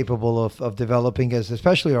really capable of developing,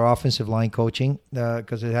 especially our offensive line coaching,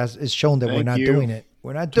 because it's shown that we're not doing it.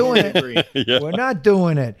 We're not doing it. We're not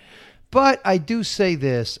doing it. But I do say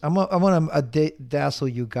this. I want to dazzle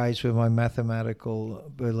you guys with my mathematical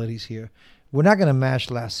abilities here. We're not going to match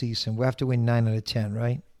last season. We have to win 9 out of 10,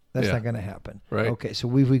 right? That's not going to happen. Right. Okay, so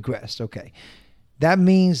we've regressed. Okay. That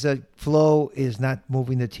means that Flo is not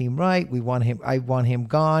moving the team right. I want him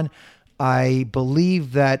gone. I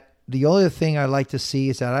believe that the only thing I like to see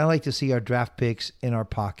is that I like to see our draft picks in our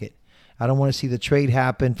pocket. I don't want to see the trade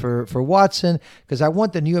happen for Watson because I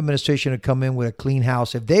want the new administration to come in with a clean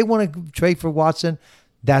house. If they want to trade for Watson,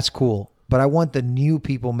 that's cool. But I want the new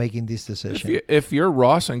people making these decisions. If you're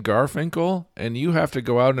Ross and Garfinkel and you have to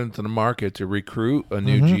go out into the market to recruit a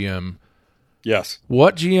new GM, yes,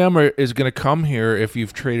 what GM is going to come here if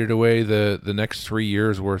you've traded away the next 3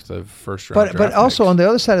 years worth of first round? But also picks? On the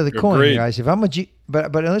other side of the coin, Agreed. guys, if I'm but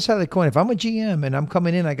on the other side of the coin, if I'm a GM and I'm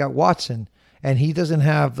coming in, I got Watson. And he doesn't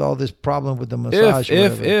have all this problem with the massage.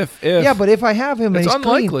 If. Yeah, but if I have him, It's and he's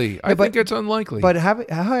unlikely. Clean, I think it's unlikely. But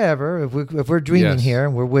however, if we're dreaming Yes. here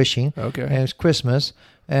and we're wishing, Okay. and it's Christmas,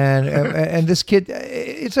 and this kid,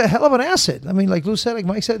 it's a hell of an asset. I mean, like Lou said, like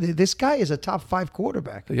Mike said, this guy is a top 5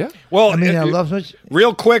 quarterback. Yeah. Well, I mean, I love much.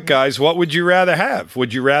 Real quick, guys, what would you rather have?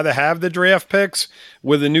 Would you rather have the draft picks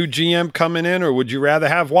with a new GM coming in, or would you rather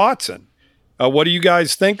have Watson? What do you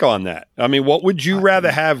guys think on that? I mean, what would you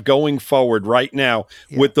rather have going forward right now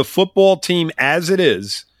with the football team as it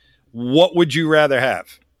is? What would you rather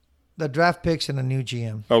have? The draft picks and a new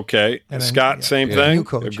GM. Okay. And Scott, same thing? New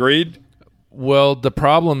coach. Agreed? Well, the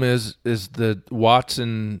problem is the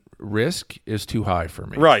Watson risk is too high for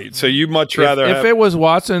me. Right. So you much rather if have... it was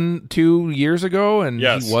Watson 2 years ago and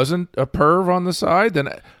Yes. he wasn't a perv on the side, then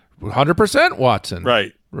 100% Watson.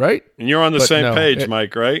 Right. Right? And you're on the But same no, page,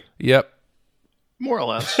 Mike, right? Yep. More or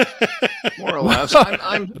less. More or less.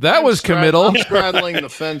 I'm committal. I'm straddling the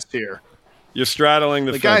fence here. You're straddling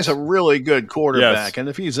the The fence. guy's a really good quarterback, Yes. and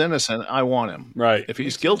if he's innocent, I want him. Right. If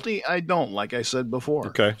he's guilty, I don't, like I said before.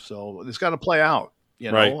 Okay. So it's got to play out.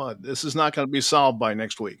 You know, Right. This is not going to be solved by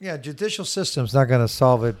next week. Yeah, judicial system's not going to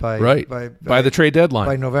solve it by by the trade deadline.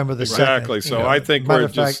 by November the 2nd. Exactly. So I think Matter we're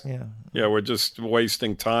of fact, just... Yeah, we're just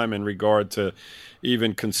wasting time in regard to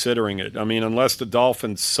even considering it. I mean, unless the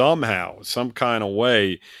Dolphins somehow, some kind of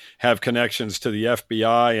way, have connections to the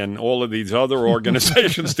FBI and all of these other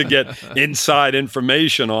organizations to get inside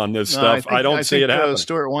information on this stuff, I don't see it happening.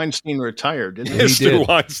 Stuart Weinstein retired, didn't he? He Stu did.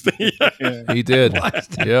 Weinstein. He did.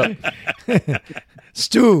 Yeah.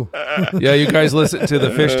 Stu. Yeah, you guys listen to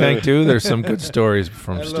the Fish Tank too. There's some good stories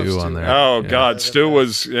from Stu on there. Oh, Yeah. God. Stu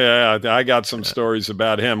was, I got some stories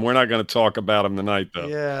about him. We're not going to talk about him tonight, though.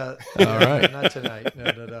 Yeah. All right. Not tonight.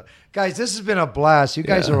 No. Guys, this has been a blast. You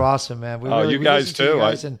guys are awesome, man. We you guys listen to too. you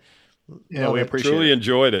guys and love we it. appreciate Truly it.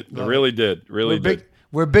 enjoyed it. Really did. Really did.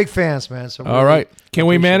 We're big fans, man. So All right. Can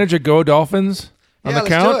we manage a Go Dolphins on the let's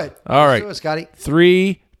count? do it. All Let's right. do it, Scotty.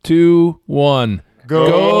 3, 2, 1.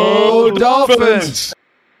 Go Dolphins!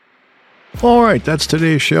 All right, that's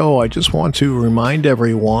today's show. I just want to remind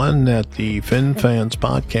everyone that the FinFans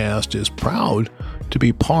podcast is proud to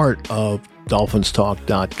be part of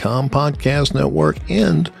DolphinsTalk.com podcast network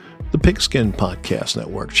and the Pigskin Podcast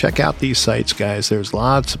Network. Check out these sites, guys. There's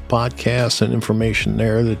lots of podcasts and information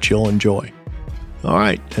there that you'll enjoy. All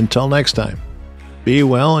right, until next time, be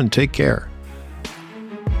well and take care.